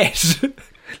had meth.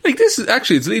 Like, this is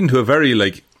actually, it's leading to a very,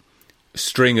 like,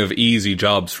 string of easy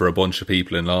jobs for a bunch of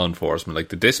people in law enforcement. Like,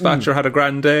 the dispatcher had a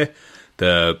grand day.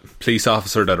 The police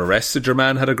officer that arrested your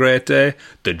man had a great day.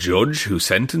 The judge who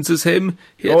sentences him,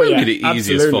 that'll be the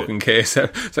easiest fucking case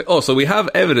ever. It's like, so we have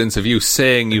evidence of you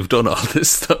saying you've done all this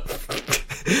stuff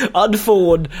on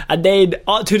phone, and then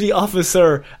to the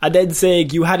officer, and then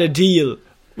saying you had a deal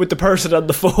with the person on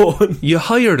the phone. You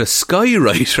hired a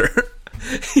skywriter.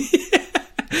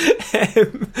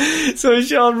 So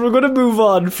Sean, we're going to move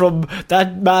on from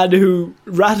that man who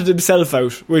ratted himself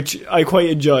out, which I quite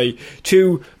enjoy,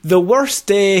 to the worst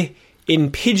day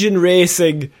in pigeon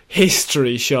racing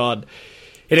history, Sean.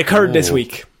 It occurred this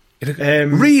week.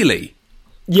 Really?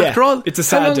 Yeah, after all, it's a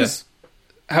sad day.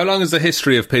 How long is the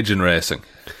history of pigeon racing?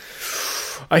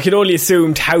 I can only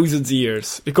assume thousands of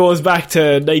years. It goes back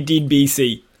to 19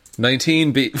 BC.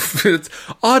 19 It's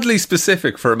oddly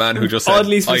specific for a man who just said,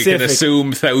 I can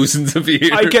assume thousands of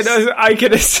years. I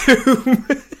can assume.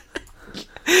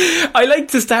 I like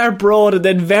to start broad and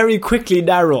then very quickly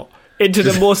narrow into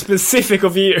the most specific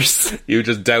of years. You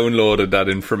just downloaded that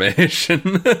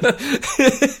information.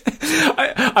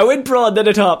 I went broad, then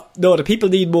I thought, no, the people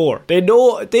need more. They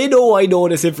know I know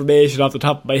this information off the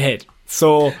top of my head.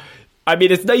 So, I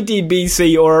mean, it's 19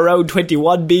 BC or around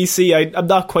 21 BC. I'm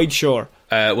not quite sure.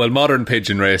 Well, modern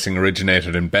pigeon racing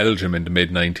originated in Belgium in the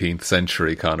mid-19th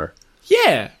century, Connor.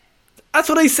 Yeah, that's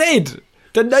what I said.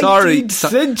 The 19th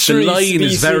century. The line BC.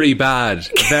 Is very bad.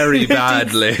 Very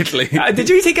bad lately. Did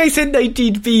you think I said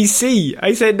 19th BC?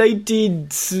 I said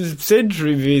 19th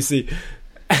century BC.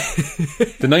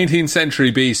 The 19th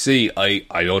century BC,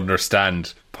 I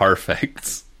understand.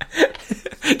 Perfect.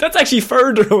 That's actually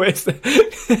further away.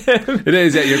 It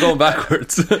is, yeah, you're going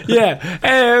backwards.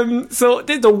 Yeah. So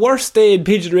this is the worst day in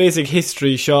pigeon racing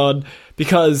history, Sean,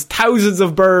 because thousands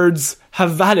of birds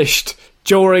have vanished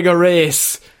during a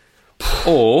race.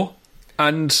 Oh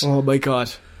my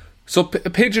God. So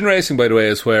pigeon racing, by the way,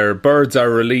 is where birds are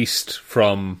released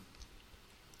from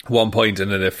one point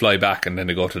and then they fly back and then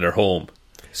they go to their home.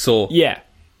 So yeah,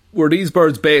 were these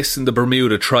birds based in the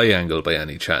Bermuda Triangle by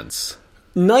any chance?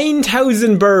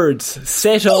 9,000 birds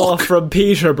set off from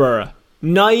Peterborough.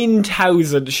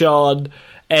 9,000, Sean.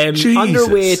 On their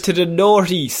way to the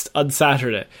northeast on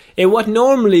Saturday. In what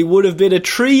normally would have been a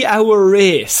 3-hour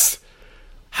race.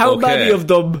 How many of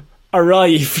them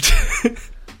arrived?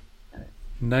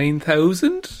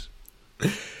 9,000?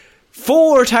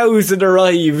 4,000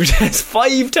 arrived as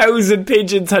 5,000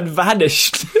 pigeons had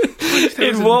vanished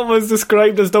in what was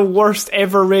described as the worst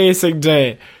ever racing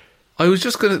day. I was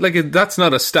just gonna that's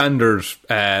not a standard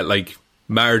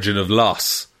margin of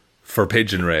loss for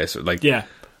pigeon racer.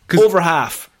 Over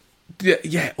half.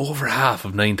 Yeah, over half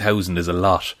of 9,000 is a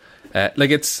lot.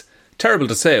 It's terrible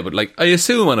to say, but I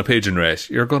assume on a pigeon race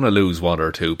you're gonna lose one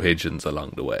or two pigeons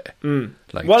along the way.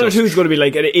 One or two is gonna be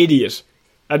like an idiot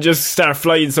and just start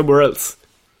flying somewhere else.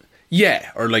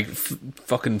 Yeah, or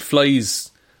fucking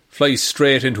flies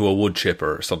straight into a wood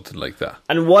chipper or something like that.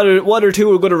 And one or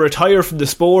two are going to retire from the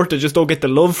sport. They just don't get the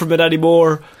love from it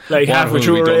anymore. Halfway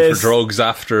through a race, done for drugs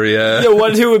after. Yeah,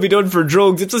 1 or 2 will be done for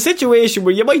drugs. It's a situation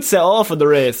where you might set off on the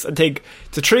race and think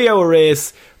it's a 3-hour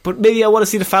race, but maybe I want to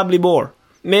see the family more.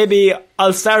 Maybe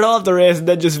I'll start off the race and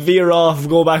then just veer off and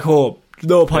go back home.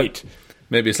 No point.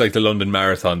 Maybe it's like the London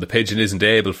Marathon. The pigeon isn't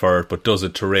able for it, but does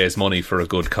it to raise money for a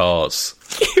good cause.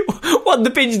 One of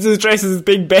the pigeons is dressed as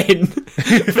Big Ben,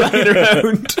 flying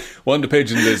around. One of the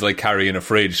pigeons is carrying a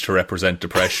fridge to represent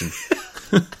depression.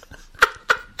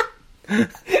 and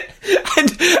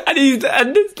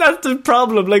that's the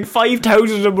problem.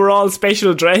 5,000 of them were all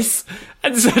special dress,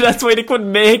 and so that's why they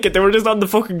couldn't make it. They were just on the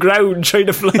fucking ground trying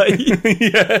to fly.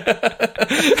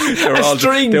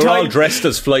 They were all dressed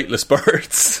as flightless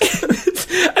birds.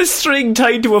 A string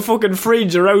tied to a fucking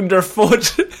fridge around their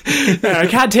foot. I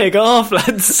can't take off,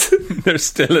 lads. They're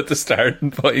still at the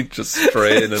starting point, just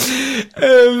straining.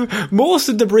 Most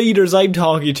of the breeders I'm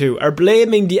talking to are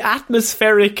blaming the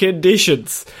atmospheric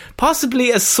conditions,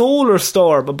 possibly a so solar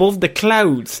storm above the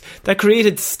clouds that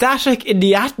created static in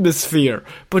the atmosphere,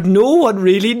 but no one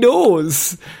really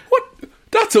knows. What?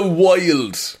 That's a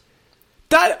wild...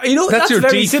 That's your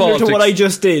very similar to what I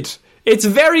just did. It's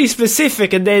very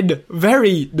specific and then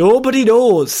nobody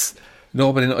knows.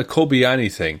 It could be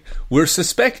anything. We're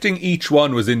suspecting each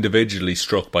one was individually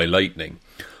struck by lightning,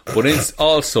 but it's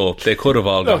also they could have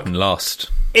all gotten lost.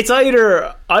 It's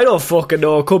either, I don't fucking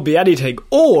know, it could be anything,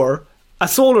 or a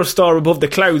solar storm above the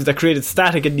clouds that created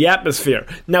static in the atmosphere.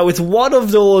 Now, it's one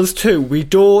of those two. We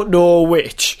don't know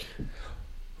which.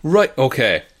 Right,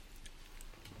 okay.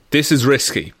 This is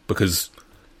risky, because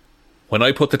when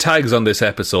I put the tags on this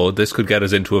episode, this could get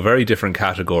us into a very different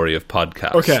category of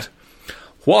podcast. Okay.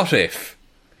 What if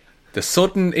the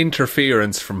sudden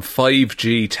interference from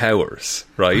 5G towers,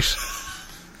 right?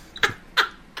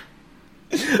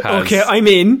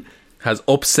 Has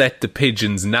upset the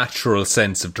pigeons' natural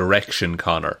sense of direction,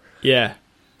 Connor. Yeah.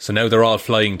 So now they're all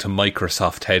flying to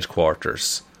Microsoft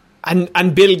headquarters.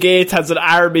 And Bill Gates has an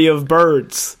army of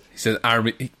birds. He says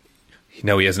army.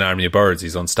 Now he has an army of birds.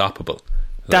 He's unstoppable.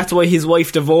 That's why his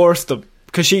wife divorced him,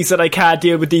 because she said, I can't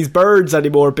deal with these birds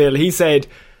anymore, Bill. He said,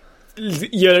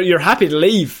 you're happy to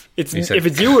leave. If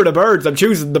it's you or the birds, I'm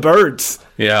choosing the birds.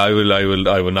 Yeah, I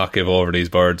will not give over these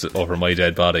birds over my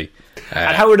dead body.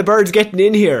 And how are the birds getting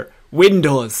in here?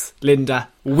 Windows, Linda.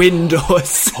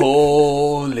 Windows.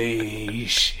 Holy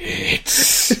shit.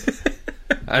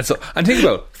 And think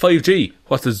about 5G.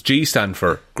 What does G stand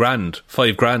for? Grand.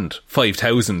 5 grand.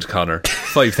 5,000, Connor.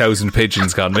 5,000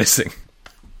 pigeons gone missing.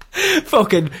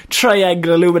 Fucking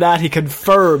Triangle Illuminati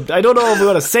confirmed. I don't know if we're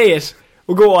going to say it.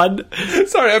 We'll go on.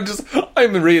 Sorry,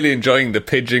 I'm really enjoying the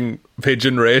pigeon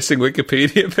racing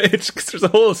Wikipedia page, because there's a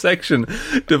whole section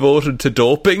devoted to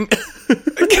doping.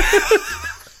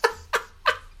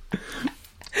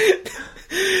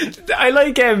 I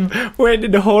like when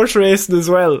in the horse racing as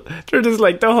well. They're just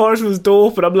like, the horse was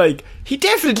dope, and I'm like, he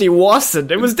definitely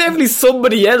wasn't. It was definitely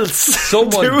somebody else.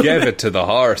 Someone gave it to the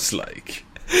horse, like.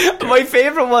 My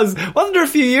favourite wasn't there a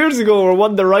few years ago where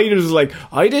one of the riders was like,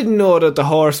 I didn't know that the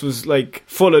horse was like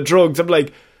full of drugs. I'm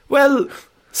like, well,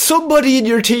 somebody in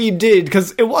your team did,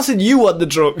 because it wasn't you on the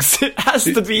drugs. It has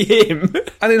to be him.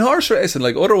 And in horse racing,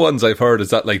 like other ones I've heard, is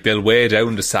that like they'll weigh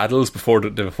down the saddles before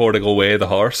they go weigh the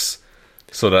horse,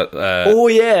 so that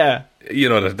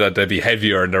that they'd be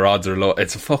heavier and their odds are low.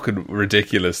 It's a fucking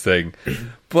ridiculous thing.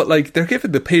 But like, they're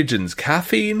giving the pigeons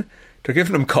caffeine. They're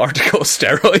giving them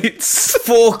corticosteroids.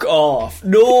 Fuck off.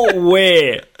 No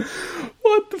way.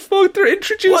 What the fuck? They're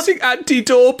introducing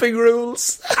anti-doping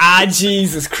rules.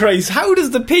 Jesus Christ. How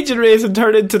does the pigeon racing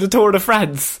turn into the Tour de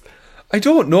France? I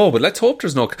don't know, but let's hope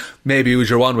there's no... Maybe it was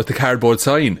your one with the cardboard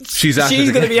sign. She's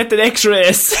going to be at the next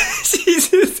race.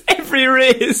 She's at every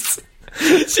race.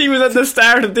 She was at the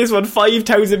start of this one.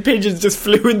 5,000 pigeons just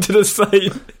flew into the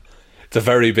sign. It's a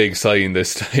very big sign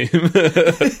this time.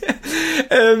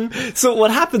 So what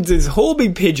happens is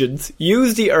homing pigeons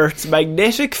use the Earth's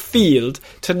magnetic field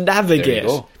to navigate,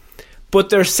 but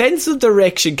their sense of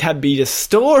direction can be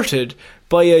distorted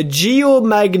by a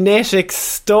geomagnetic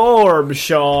storm,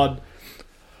 Sean.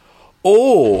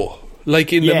 Oh,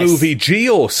 like in the movie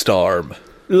Geostorm.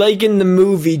 Like in the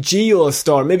movie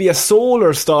Geostorm, maybe a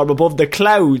solar storm above the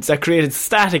clouds that created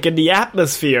static in the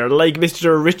atmosphere, like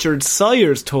Mr. Richard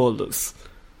Sayers told us.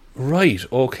 Right,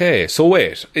 okay. So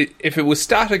wait, if it was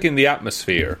static in the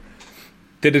atmosphere,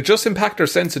 did it just impact their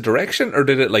sense of direction, or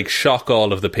did it like shock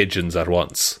all of the pigeons at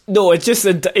once? No, it's just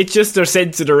their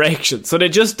sense of direction. So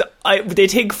they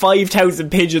think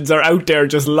 5,000 pigeons are out there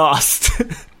just lost.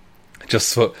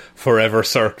 Just forever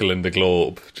circling the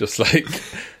globe, just like...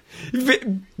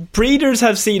 Breeders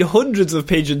have seen hundreds of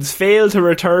pigeons fail to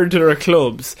return to their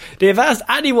clubs. They have asked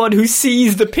anyone who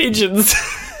sees the pigeons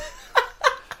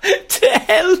to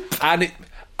help.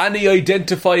 Any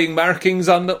identifying markings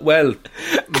on them? Well,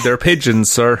 they're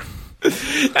pigeons, sir.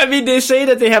 I mean, they say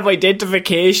that they have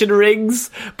identification rings,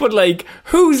 but like,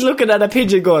 who's looking at a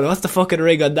pigeon going, what's the fucking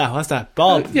ring on that? What's that?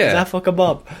 Bob? Is that fucking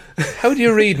Bob? How do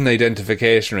you read an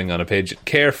identification ring on a pigeon?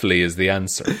 Carefully is the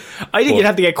answer. I think you'd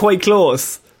have to get quite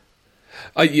close.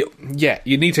 You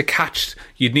need to catch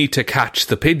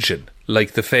the pigeon,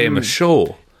 like the famous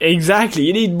show. Exactly.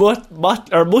 You need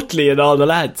Muttley and all the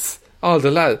lads.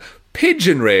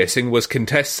 Pigeon racing was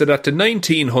contested at the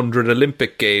 1900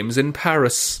 Olympic Games in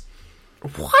Paris.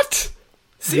 What?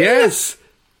 Serious?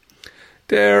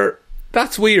 Yes.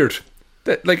 That's weird.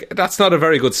 That's not a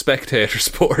very good spectator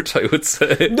sport, I would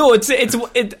say. No,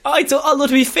 although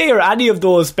to be fair, any of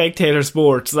those spectator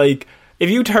sports, like, if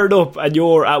you turn up and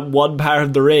you're at one part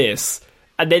of the race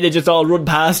and then they just all run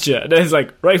past you, and then it's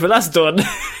like, right, well, that's done.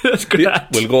 That's great. Yeah,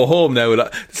 we'll go home now.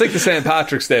 It's like the St.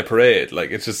 Patrick's Day parade.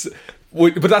 Like, it's just...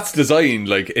 But that's designed,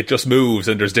 like, it just moves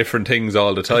and there's different things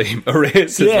all the time. A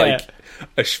race is like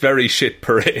a very shit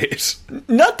parade.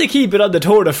 Not to keep it on the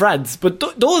Tour de France, but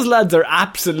those lads are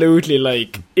absolutely,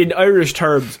 like, in Irish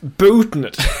terms, booting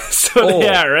it. So they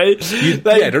are, right?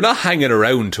 They're not hanging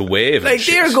around to wave. Like,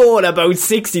 they're going about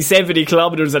 60, 70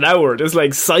 kilometres an hour, just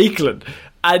like cycling.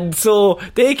 And so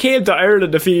they came to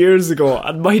Ireland a few years ago,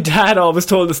 and my dad always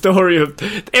told the story of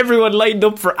everyone lined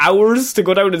up for hours to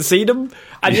go down and see them,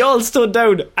 and they all stood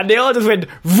down and they all just went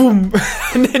vroom,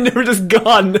 and then they were just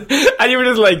gone, and you were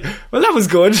just like, well, that was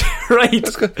good. Right,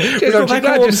 that's good. Jeez, I'm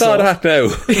glad you saw that now.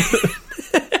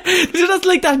 So that's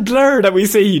like that blur that we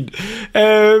seen.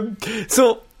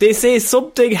 So they say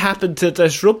something happened to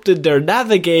disrupted their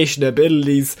navigation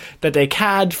abilities, that they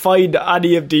can't find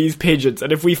any of these pigeons,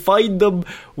 and if we find them,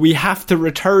 we have to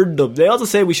return them. They also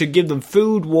say we should give them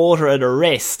food, water and a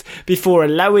rest before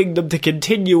allowing them to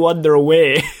continue on their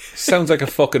way. Sounds like a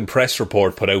fucking press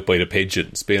report put out by the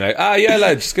pigeons, being like, yeah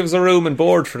lads, just give us a room and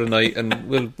board for the night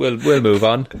and we'll move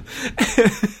on.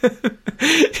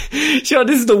 Sean,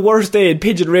 this is the worst day in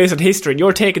pigeon racing history and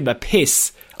you're taking the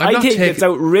piss. I think it's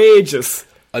outrageous.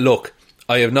 Look,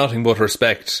 I have nothing but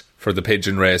respect for the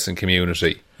pigeon racing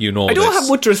community. You know, I don't have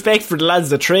much respect for the lads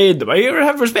that train them. I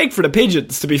have respect for the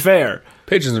pigeons, to be fair.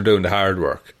 Pigeons are doing the hard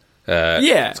work.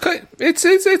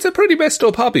 It's a pretty messed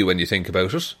up hobby when you think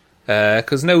about it.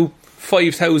 Because now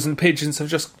 5,000 pigeons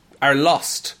are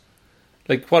lost.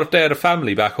 Like, what if they had a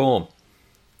family back home?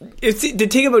 The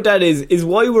thing about that is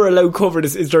why we're allowed covered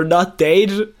is they're not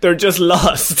dead, they're just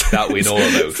lost. That we know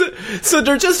about. So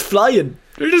they're just flying.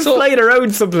 They're just flying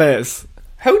around someplace.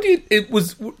 There were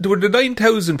the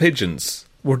 9,000 pigeons,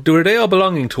 were they all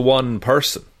belonging to one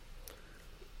person?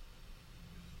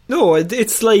 No,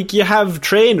 it's like you have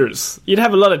trainers. You'd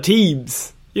have a lot of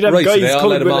teams. You'd have guys so they all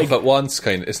let them off like, at once,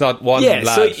 kind of. It's not one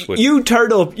lad. So you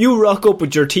turn up, you rock up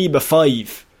with your team of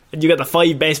 5, and you get the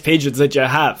 5 best pigeons that you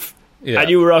have. Yeah.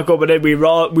 And you rock up, and then we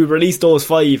release those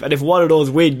 5, and if one of those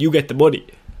win, you get the money.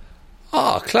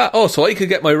 So I could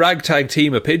get my ragtag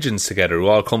team of pigeons together who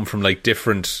all come from like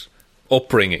different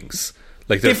upbringings.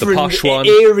 Like there's different the posh one,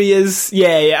 areas,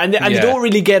 and they don't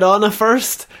really get on at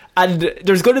first. And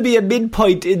there's going to be a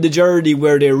midpoint in the journey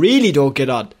where they really don't get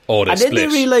on. Oh, they and split. Then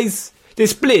they realise they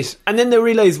split, and then they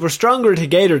realise we're stronger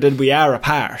together than we are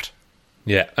apart.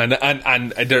 Yeah, and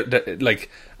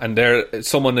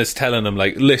someone is telling him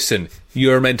like, listen,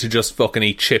 you're meant to just fucking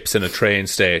eat chips in a train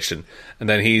station, and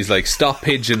then he's like, stop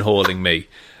pigeonholing me,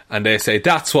 and they say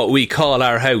that's what we call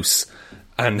our house,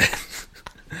 and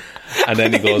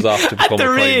then he goes off to become a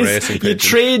prime racing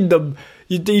pigeon.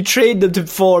 You train them to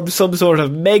form some sort of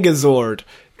Megazord,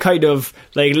 kind of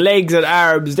like legs and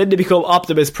arms, then they become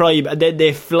Optimus Prime, and then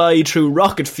they fly through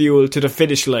rocket fuel to the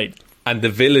finish line. And the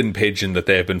villain pigeon that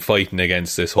they've been fighting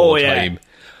against this whole time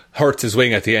hurts his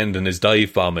wing at the end and is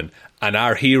dive bombing, and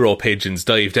our hero pigeons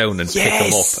dive down and pick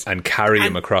him up and carry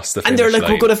him across the finish line. And they're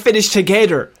like, we're going to finish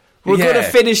together. We're going to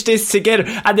finish this together.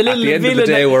 And the little at the villain, end of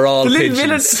the day, we're all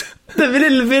pigeons. The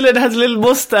little villain has a little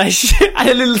moustache and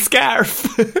a little scarf.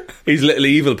 He's a little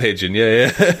evil pigeon,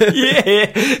 yeah.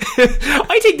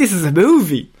 I think this is a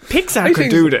movie. Pixar could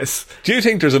do this. Do you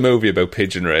think there's a movie about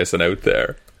pigeon racing out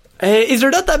there? Is there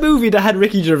not that movie that had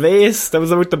Ricky Gervais that was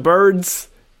about the birds?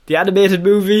 The animated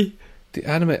movie?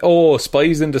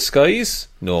 Spies in Disguise?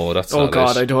 No, that's not it. Oh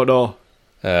God, I don't know.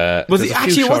 Was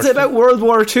it about World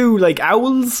War II, like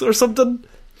owls or something?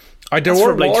 There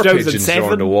were war pigeons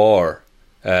during the war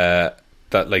that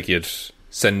like you'd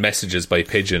send messages by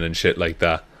pigeon and shit like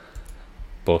that.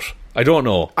 But I don't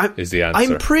know is the answer.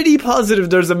 I'm pretty positive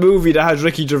there's a movie that has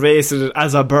Ricky Gervais in it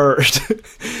as a bird.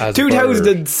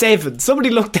 2007.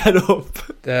 Somebody look that up.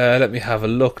 Let me have a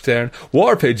look there.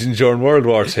 War pigeons during World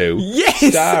War II. Yes!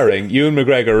 Starring Ewan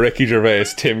McGregor, Ricky Gervais,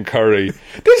 Tim Curry.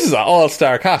 This is an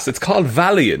all-star cast. It's called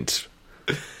Valiant.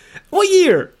 What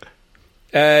year?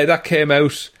 That came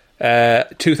out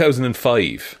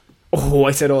 2005. Oh,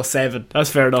 I said 07.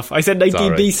 That's fair enough. I said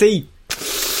 19 BC.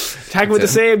 Tag with the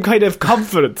same kind of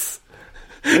confidence.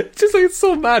 It's just like, it's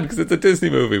so mad because it's a Disney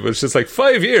movie, but it's just like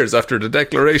 5 years after the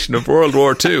declaration of World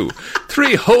War II,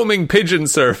 3 homing pigeon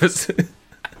service.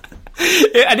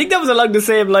 I think that was along the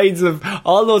same lines of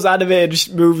all those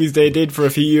animated movies they did for a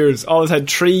few years. Always had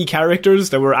 3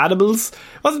 characters that were animals.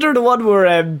 Wasn't there the one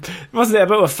where wasn't it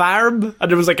about a farm and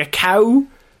there was like a cow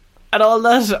and all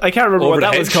that? I can't remember what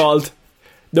that was called.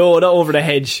 No, not Over the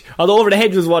Hedge. Although Over the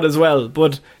Hedge was one as well.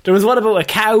 But there was one about a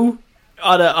cow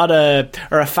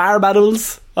or a farm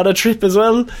animals on a trip as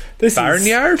well.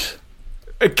 Barnyard?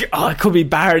 it could be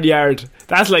Barnyard.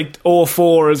 That's like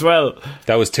 04 as well.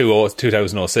 That was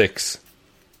 2006.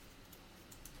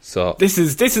 So this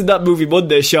is not Movie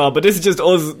Monday, Sean, but this is just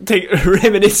us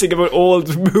reminiscing about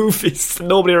old movies that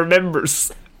nobody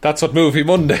remembers. That's what Movie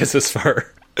Mondays is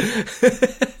for.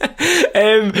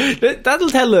 That'll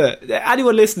tell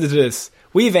anyone listening to this,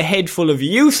 we have a head full of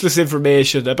useless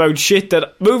information about shit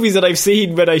that movies that I've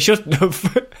seen when I shouldn't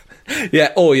have.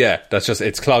 Yeah, that's just,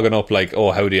 it's clogging up like,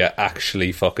 how do you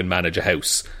actually fucking manage a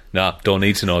house? Nah, don't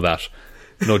need to know that.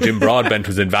 No, Jim Broadbent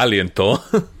was in Valiant though.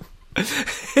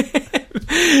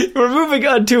 We're moving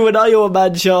on to an Iowa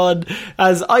man, Sean,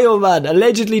 as Iowa man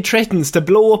allegedly threatens to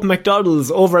blow up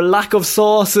McDonald's over lack of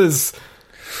sauces.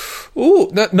 Ooh,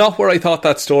 not where I thought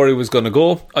that story was going to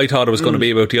go. I thought it was going to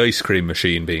be about the ice cream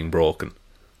machine being broken.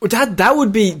 That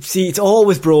would be, see, it's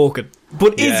always broken.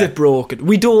 But is it broken?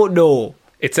 We don't know.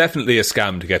 It's definitely a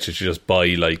scam to get you to just buy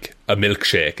like a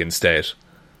milkshake instead.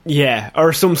 Yeah,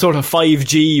 or some sort of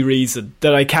 5G reason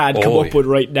that I can't come up with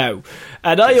right now.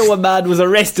 An Iowa man was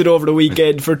arrested over the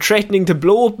weekend for threatening to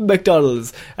blow up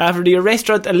McDonald's after the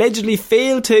restaurant allegedly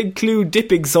failed to include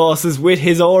dipping sauces with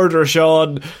his order,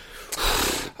 Sean.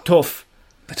 Tough.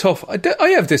 I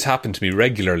have this happen to me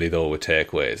regularly though with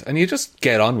takeaways, and you just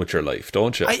get on with your life,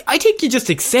 don't you? I think you just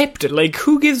accept it. Like,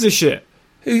 who gives a shit?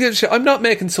 Who gives a shit? I'm not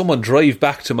making someone drive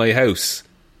back to my house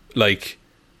like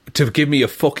to give me a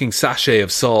fucking sachet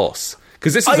of sauce,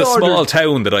 because this is a small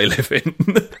town that I live in.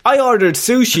 I ordered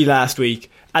sushi last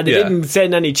week and they didn't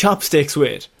send any chopsticks with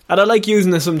it, and I like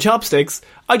using some chopsticks.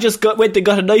 I just went and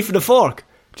got a knife and a fork.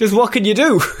 Just what can you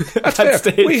do? At that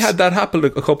stage? We had that happen a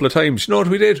couple of times. You know what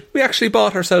we did? We actually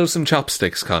bought ourselves some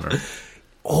chopsticks, Connor.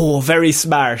 Oh, very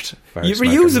smart.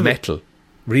 Reusable metal,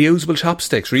 reusable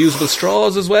chopsticks, reusable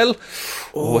straws as well.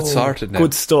 Oh, it's sorted now.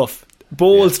 Good stuff.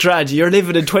 Bold strategy. You're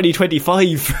living in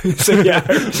 2025. So yeah.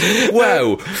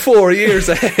 Wow, 4 years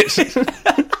ahead.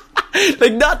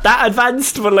 Like, not that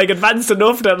advanced, but like advanced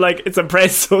enough that like it's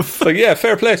impressive. Like, yeah,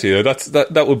 fair play to you.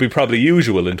 That would be probably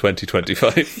usual in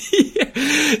 2025.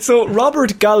 Yeah. So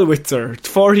Robert Galwitzer,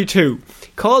 42,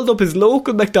 called up his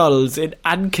local McDonald's in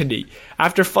Ankeny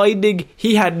after finding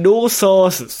he had no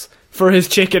sauces for his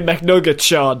chicken McNuggets,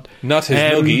 Sean. Not his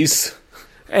nuggies.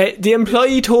 The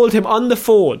employee told him on the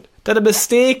phone that a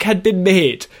mistake had been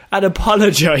made and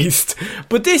apologised,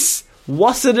 but this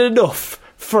wasn't enough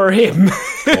for him.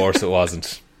 Of course it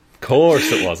wasn't.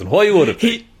 Why would it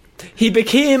be? He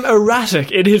became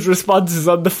erratic in his responses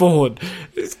on the phone,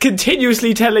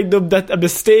 continuously telling them that a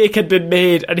mistake had been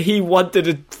made and he wanted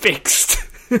it fixed.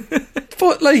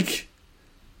 But like,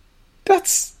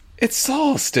 it's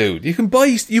sauce, dude.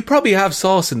 You probably have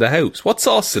sauce in the house. What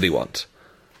sauce did he want?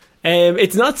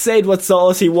 It's not said what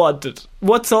sauce he wanted.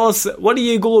 What are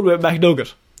you going with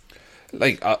McNugget?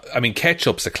 Like, I mean,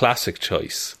 ketchup's a classic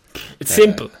choice. It's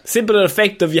simple and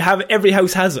effective. Every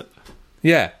house has it.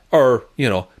 Yeah, or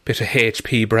bit of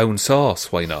HP brown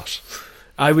sauce. Why not?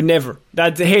 I would never.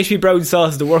 That HP brown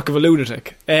sauce is the work of a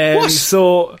lunatic. What?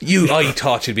 So I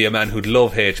thought you'd be a man who'd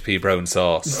love HP brown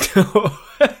sauce.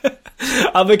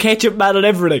 I'm a ketchup man on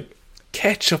everything.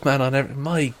 Ketchup man on everything.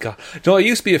 My God. No, I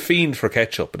used to be a fiend for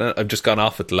ketchup, but I've just gone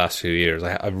off it the last few years.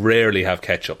 I rarely have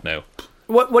ketchup now.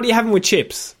 What are you having with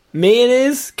chips?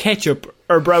 Mayonnaise, ketchup,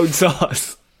 or brown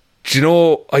sauce? Do you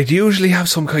know, I'd usually have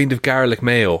some kind of garlic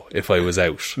mayo if I was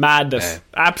out. Madness.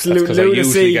 Absolute lunacy. I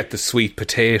usually get the sweet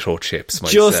potato chips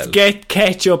myself. Just get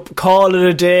ketchup, call it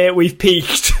a day, we've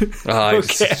peaked.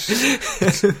 Okay.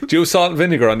 Do you have salt and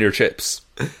vinegar on your chips?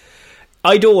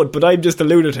 I don't, but I'm just a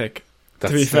lunatic. To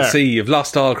be fair. See, you've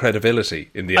lost all credibility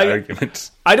in the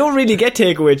argument. I don't really get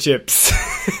takeaway chips.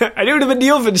 I do them in the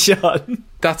oven, Sean.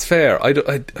 That's fair.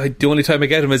 The only time I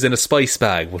get them is in a spice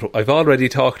bag. But I've already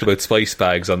talked about spice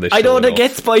bags on this show. I don't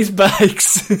get spice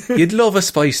bags. You'd love a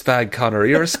spice bag, Connor.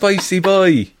 You're a spicy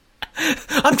boy.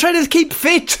 I'm trying to keep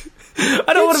fit.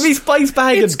 I don't want to be spice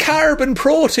bagging. It's carb and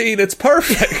protein. It's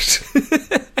perfect.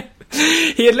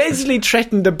 He allegedly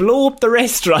threatened to blow up the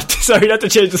restaurant. Sorry, not to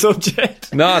change the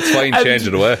subject. No, it's fine, change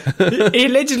it away. He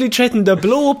allegedly threatened to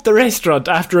blow up the restaurant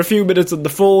after a few minutes on the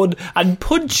phone and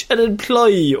punch an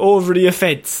employee over the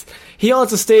offence. He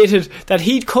also stated that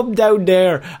he'd come down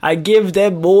there and give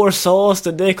them more sauce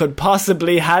than they could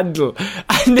possibly handle.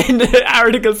 And then the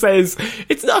article says,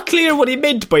 it's not clear what he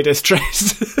meant by this threat.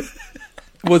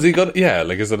 Was he gonna? Yeah,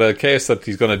 like, is it a case that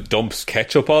he's gonna dump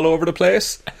ketchup all over the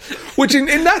place? Which in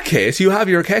that case, you have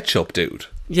your ketchup, dude.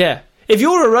 Yeah. If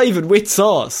you're arriving with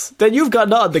sauce, then you've got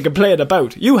nothing to complain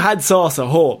about. You had sauce at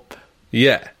home.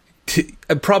 Yeah.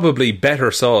 Probably better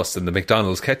sauce than the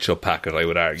McDonald's ketchup packet, I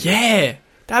would argue. Yeah.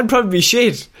 That'd probably be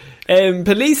shit.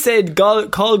 Police said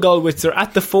call Goldwitzer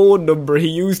at the phone number he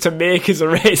used to make his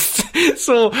arrest.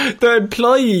 So the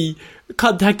employee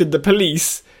contacted the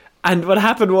police, and what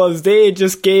happened was they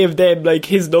just gave them like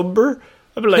his number.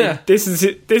 I'm like, this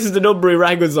is the number he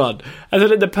rang us on. And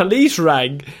then when the police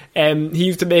rang, he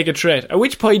used to make a threat. At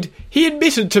which point, he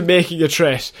admitted to making a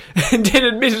threat. And then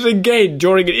admitted again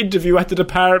during an interview at the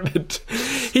department.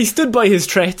 He stood by his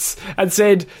threats and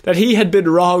said that he had been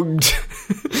wronged.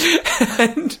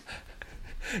 And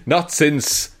not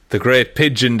since the great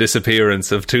pigeon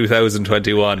disappearance of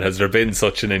 2021 has there been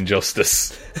such an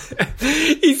injustice.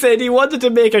 He said he wanted to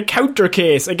make a counter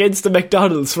case against the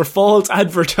McDonald's for false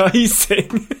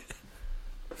advertising.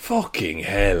 Fucking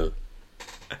hell.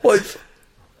 What?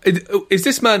 Is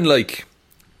this man like...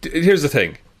 Here's the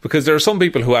thing. Because there are some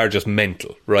people who are just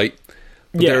mental, right?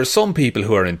 But there are some people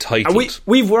who are entitled. And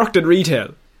we've worked in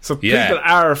retail, so people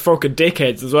are fucking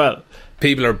dickheads as well.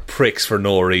 People are pricks for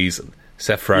no reason.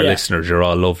 Except for our listeners, you're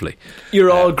all lovely. You're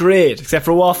all great, except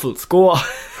for Waffles. Go on.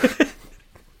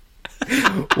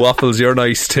 Waffles, you're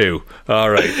nice too. All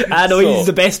right. He's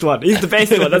the best one. He's the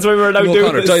best one. That's why we're now doing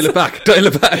Connor, this. dial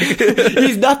it back.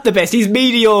 He's not the best. He's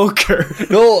mediocre.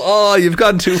 No, you've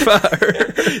gone too far.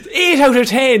 8 out of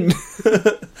 10.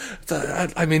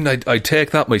 I mean, I'd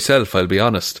take that myself, I'll be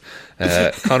honest.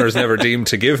 Connor's never deemed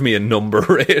to give me a number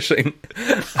rating.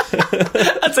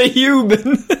 That's a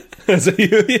human. But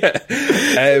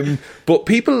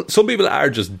some people are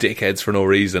just dickheads for no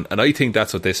reason, and I think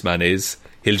that's what this man is.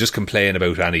 He'll just complain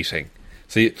about anything.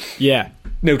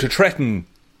 Now to threaten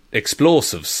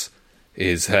explosives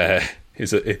is a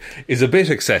bit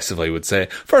excessive, I would say.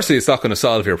 Firstly, it's not going to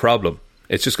solve your problem.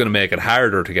 It's just going to make it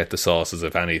harder to get the sauces,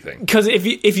 if anything. Because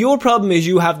if your problem is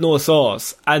you have no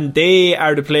sauce and they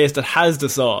are the place that has the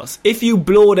sauce, if you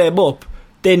blow them up,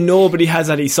 then nobody has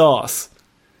any sauce.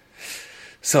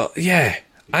 So,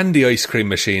 and the ice cream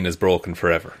machine is broken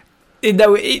forever.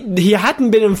 Now, he hadn't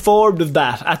been informed of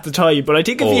that at the time, but I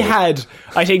think if he had,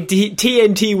 I think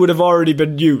TNT would have already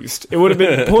been used. It would have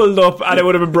been pulled up and it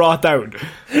would have been brought down.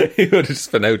 He would have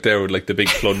just been out there with like the big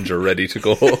plunger ready to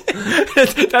go.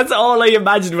 That's all I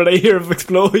imagine when I hear of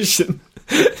explosion.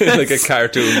 Like a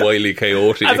cartoon Wile E.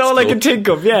 Coyote. That's all I can think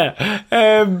of,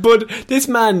 but this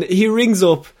man, he rings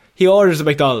up, he orders a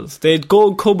McDonald's. They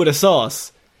come with a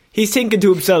sauce. He's thinking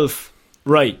to himself,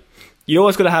 right, you know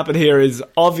what's going to happen here is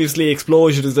obviously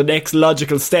explosion is the next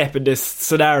logical step in this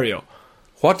scenario.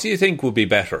 What do you think would be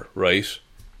better, right?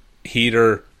 He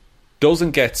either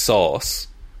doesn't get sauce,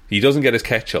 he doesn't get his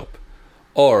ketchup,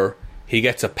 or he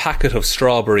gets a packet of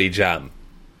strawberry jam.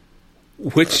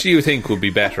 Which do you think would be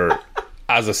better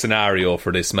as a scenario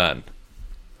for this man?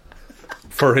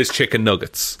 For his chicken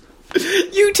nuggets.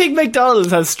 You think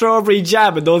McDonald's has strawberry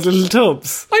jam in those little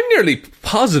tubs? I'm nearly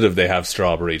positive they have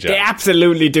strawberry jam. They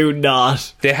absolutely do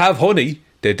not. They have honey.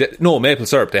 No, maple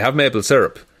syrup. They have maple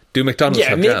syrup. Do McDonald's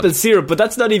have jam? Maple syrup, but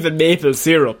that's not even maple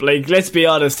syrup. Like, let's be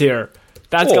honest here.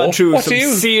 That's gone through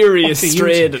some serious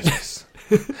straining.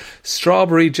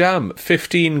 Strawberry jam,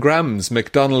 15 grams,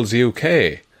 McDonald's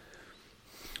UK.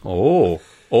 Oh,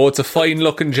 it's a fine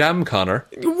looking jam, Connor.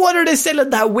 What are they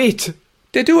selling that with?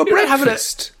 They do a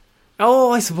breakfast.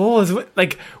 I suppose,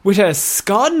 like with a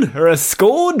scone or a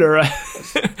scone or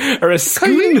a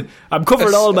spoon. I'm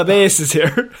covering all my bases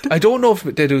here. I don't know if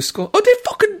they do scone. Oh,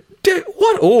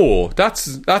 what? Oh,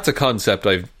 that's a concept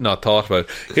I've not thought about.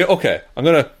 Here, okay, I'm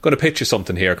gonna pitch you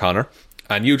something here, Connor,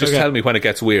 and you just tell me when it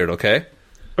gets weird, okay?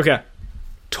 Okay.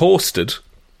 Toasted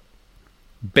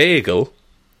bagel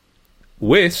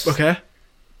with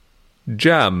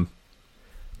jam.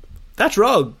 That's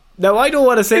wrong. Now, I don't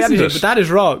want to say anything, but that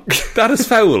is wrong. That is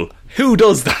foul. Who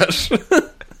does that?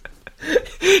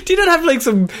 Do you not have, like,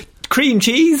 some cream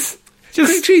cheese?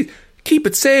 Cream cheese? Keep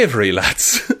it savoury,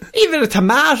 lads. Even a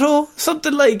tomato?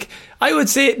 Something like, I would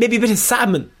say, maybe a bit of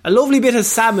salmon. A lovely bit of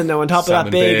salmon now on top of that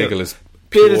bagel. Bagel is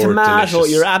pure bit of tomato,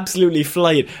 delicious. You're absolutely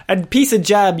flying. And piece of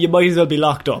jam, you might as well be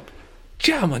locked up.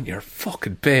 Jam on your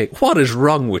fucking bagel. What is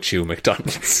wrong with you,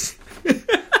 McDonald's?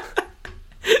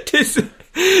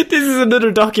 This is another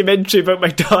documentary about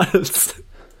McDonald's.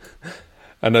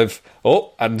 And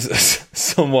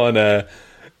someone,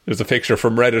 there's a picture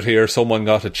from Reddit here, someone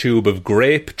got a tube of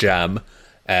grape jam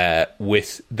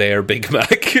with their Big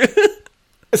Mac.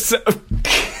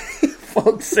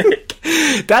 Fuck's sake.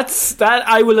 That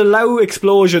I will allow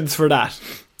explosions for that.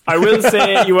 I will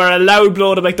say you are allowed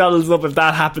blowing a McDonald's up if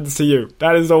that happens to you.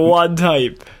 That is the one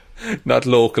time. Not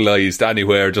localised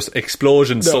anywhere, just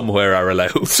explosions somewhere are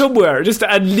allowed. Somewhere, just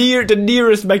the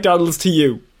nearest McDonald's to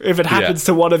you, if it happens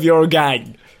to one of your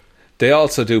gang. They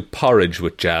also do porridge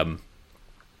with jam.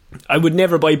 I would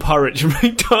never buy porridge from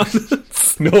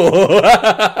McDonald's. No.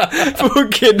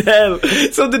 Fucking hell.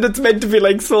 Something that's meant to be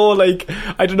like so, like,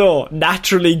 I don't know,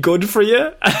 naturally good for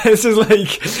you. It's just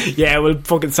like, yeah, we'll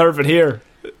fucking serve it here.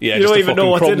 Yeah, you just don't the even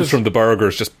know fucking what's in crumbs it. from the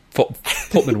burgers, just put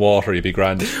them in water, you'd be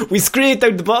grand. We scraped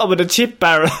out the bottom of the chip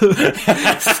barrel,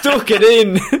 stuck it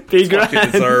in, be grand. What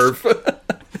you deserve.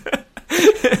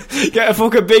 Get a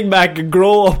fucking Big Mac and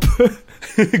grow up.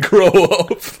 Grow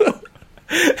up.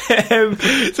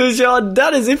 So Sean,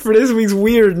 that is it for this week's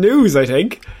weird news, I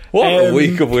think. What a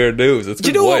week of weird news. Do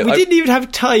you know what? We didn't even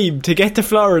have time to get to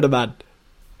Florida, man.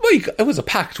 It was a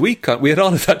packed week. We had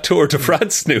all of that Tour de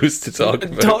France news to talk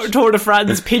about. Tour de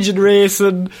France, pigeon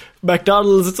racing,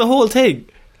 McDonald's, it's a whole thing.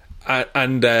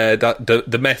 And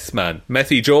the meth man,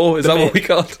 Methy Joe, is that what we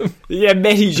called him? Yeah,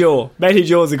 Methy Joe. Methy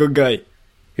Joe's a good guy.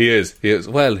 He is.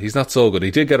 Well, he's not so good.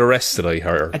 He did get arrested, I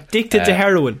heard. Addicted to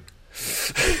heroin.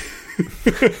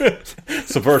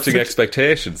 Subverting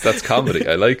expectations. That's comedy.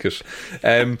 I like it.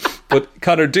 But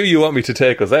Connor, do you want me to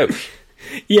take us out?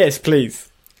 Yes, please.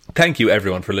 Thank you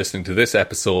everyone for listening to this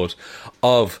episode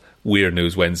of Weird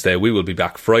News Wednesday. We will be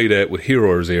back Friday with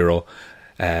Hero or Zero,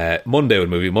 Monday with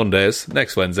Movie Mondays,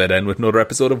 next Wednesday then with another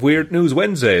episode of Weird News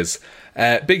Wednesdays.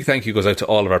 Big thank you goes out to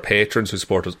all of our patrons who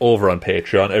support us over on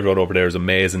Patreon. Everyone over there is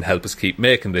amazing, help us keep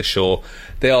making this show.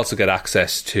 They also get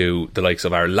access to the likes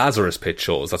of our Lazarus Pit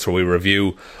shows. That's where we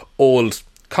review old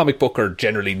comic book or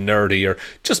generally nerdy or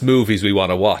just movies we want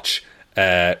to watch,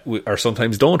 or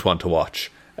sometimes don't want to watch.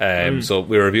 So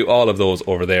we review all of those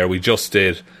over there. We just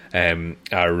did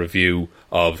our review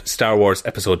of Star Wars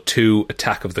Episode 2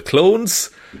 Attack of the Clones.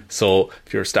 So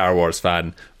if you're a Star Wars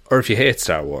fan, or if you hate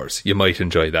Star Wars, you might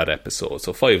enjoy that episode.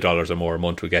 So $5 or more a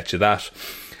month will get you that.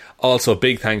 Also,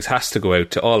 big thanks has to go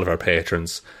out to all of our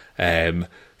patrons. Fing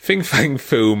Fang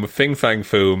Foom, Fing Fang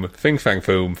Foom, Fing Fang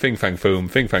Foom, Fing Fang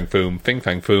Foom, Fing Fang Foom, Fing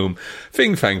Fang Foom,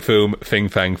 Fing Fang Foom, Fing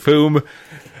Fang Foom.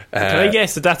 Can I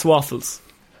guess that that's waffles?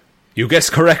 You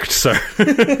guessed correct, sir.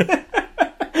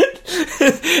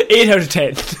 8 out of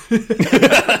 10.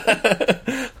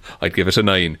 I'd give it a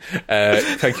 9.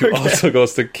 Thank you also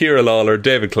goes to Ciara Lawler,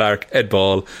 David Clark, Ed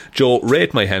Ball, Joe,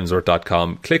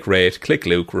 ratemyhemsworth.com, click rate, click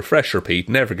Luke, refresh repeat,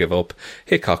 never give up,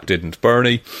 Hickok didn't,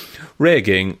 Bernie, Ray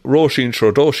Ging, Roisin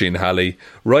Shrodoshin Halley,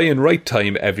 Ryan Right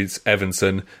Time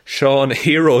Evanson, Sean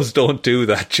Heroes Don't Do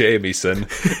That Jamieson,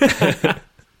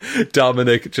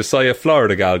 Dominic, Josiah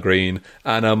Florida Gal Green,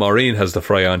 Anna Maureen has the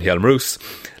fry on Hjelmroos,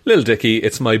 Lil Dicky,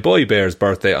 it's my boy Bear's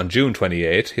birthday on June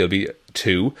 28th. He'll be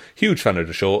 2. Huge fan of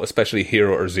the show, especially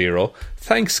Hero or Zero.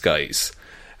 Thanks, guys.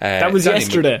 That was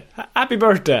yesterday. Happy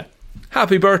birthday.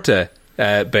 Happy birthday,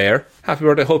 Bear. Happy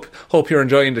birthday. Hope you're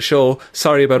enjoying the show.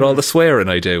 Sorry about all the swearing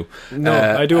I do. No,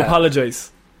 I do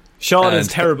apologise. Sean is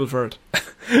terrible for it.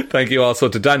 Thank you also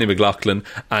to Danny McLaughlin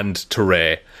and to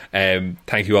Ray.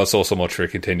 Thank you all so much for your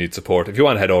continued support. If you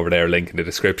want to head over there, link in the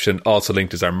description. Also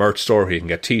linked is our merch store where you can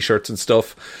get t-shirts and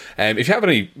stuff. If you have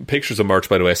any pictures of merch,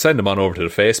 by the way, send them on over to the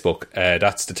Facebook.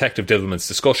 That's Detective Diddleman's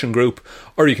discussion group,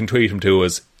 or you can tweet them to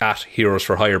us at Heroes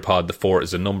for Hire Pod. The 4 is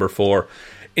the number 4.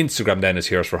 Instagram then is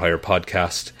Heroes for Hire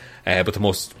Podcast. But the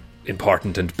most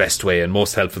important and best way and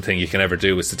most helpful thing you can ever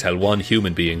do is to tell one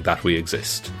human being that we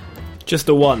exist. Just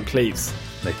the one, please.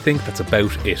 And I think that's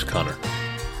about it, Connor.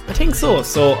 I think so.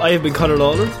 So I have been Conor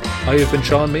Lawler. I have been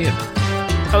Sean Meehan.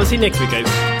 I will see you next week, guys.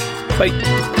 Bye.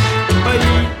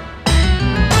 Bye.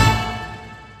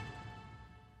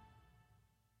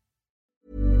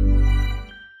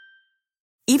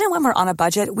 Even when we're on a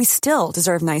budget, we still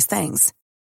deserve nice things.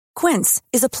 Quince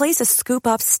is a place to scoop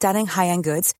up stunning high-end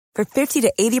goods for 50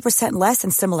 to 80% less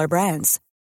than similar brands.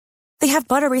 They have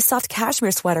buttery soft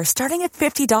cashmere sweaters starting at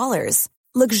 $50,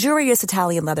 luxurious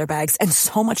Italian leather bags, and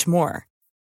so much more.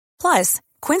 Plus,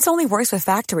 Quince only works with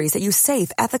factories that use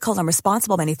safe, ethical, and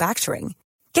responsible manufacturing.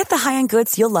 Get the high-end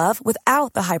goods you'll love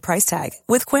without the high price tag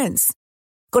with Quince.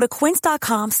 Go to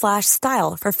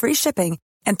quince.com/style for free shipping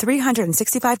and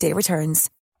 365-day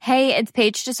returns. Hey, it's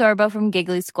Paige DeSorbo from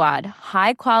Giggly Squad.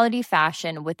 High quality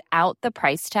fashion without the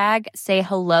price tag. Say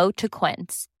hello to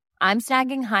Quince. I'm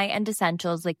snagging high-end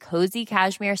essentials like cozy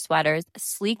cashmere sweaters,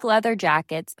 sleek leather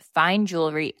jackets, fine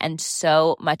jewelry, and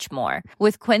so much more.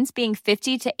 With Quince being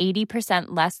 50 to 80%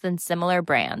 less than similar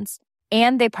brands.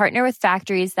 And they partner with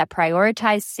factories that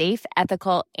prioritize safe,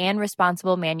 ethical, and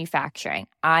responsible manufacturing.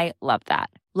 I love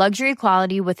that. Luxury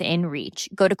quality within reach.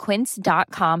 Go to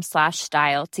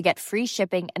quince.com/style to get free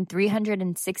shipping and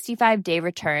 365-day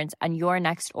returns on your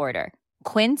next order.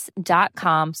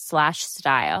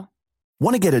 Quince.com/style.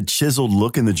 Want to get a chiseled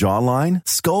look in the jawline?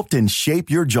 Sculpt and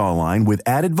shape your jawline with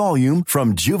added volume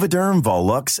from Juvederm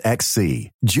Volux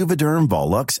XC. Juvederm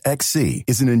Volux XC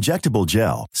is an injectable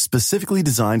gel specifically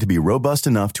designed to be robust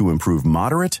enough to improve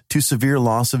moderate to severe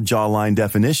loss of jawline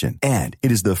definition. And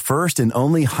it is the first and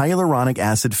only hyaluronic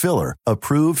acid filler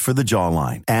approved for the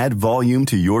jawline. Add volume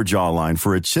to your jawline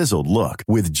for a chiseled look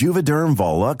with Juvederm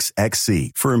Volux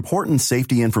XC. For important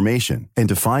safety information and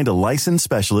to find a licensed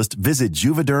specialist, visit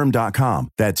Juvederm.com.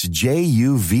 That's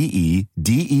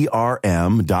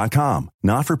Juvederm.com.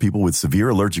 Not for people with severe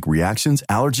allergic reactions,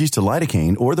 allergies to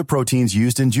lidocaine, or the proteins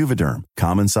used in Juvederm.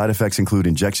 Common side effects include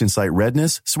injection site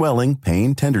redness, swelling,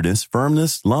 pain, tenderness,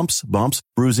 firmness, lumps, bumps,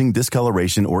 bruising,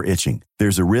 discoloration, or itching.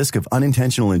 There's a risk of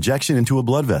unintentional injection into a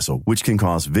blood vessel, which can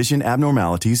cause vision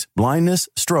abnormalities, blindness,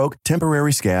 stroke,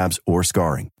 temporary scabs, or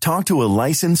scarring. Talk to a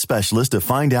licensed specialist to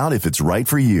find out if it's right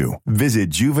for you.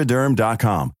 Visit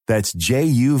Juvederm.com. That's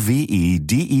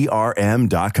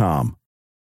Juvederm.com.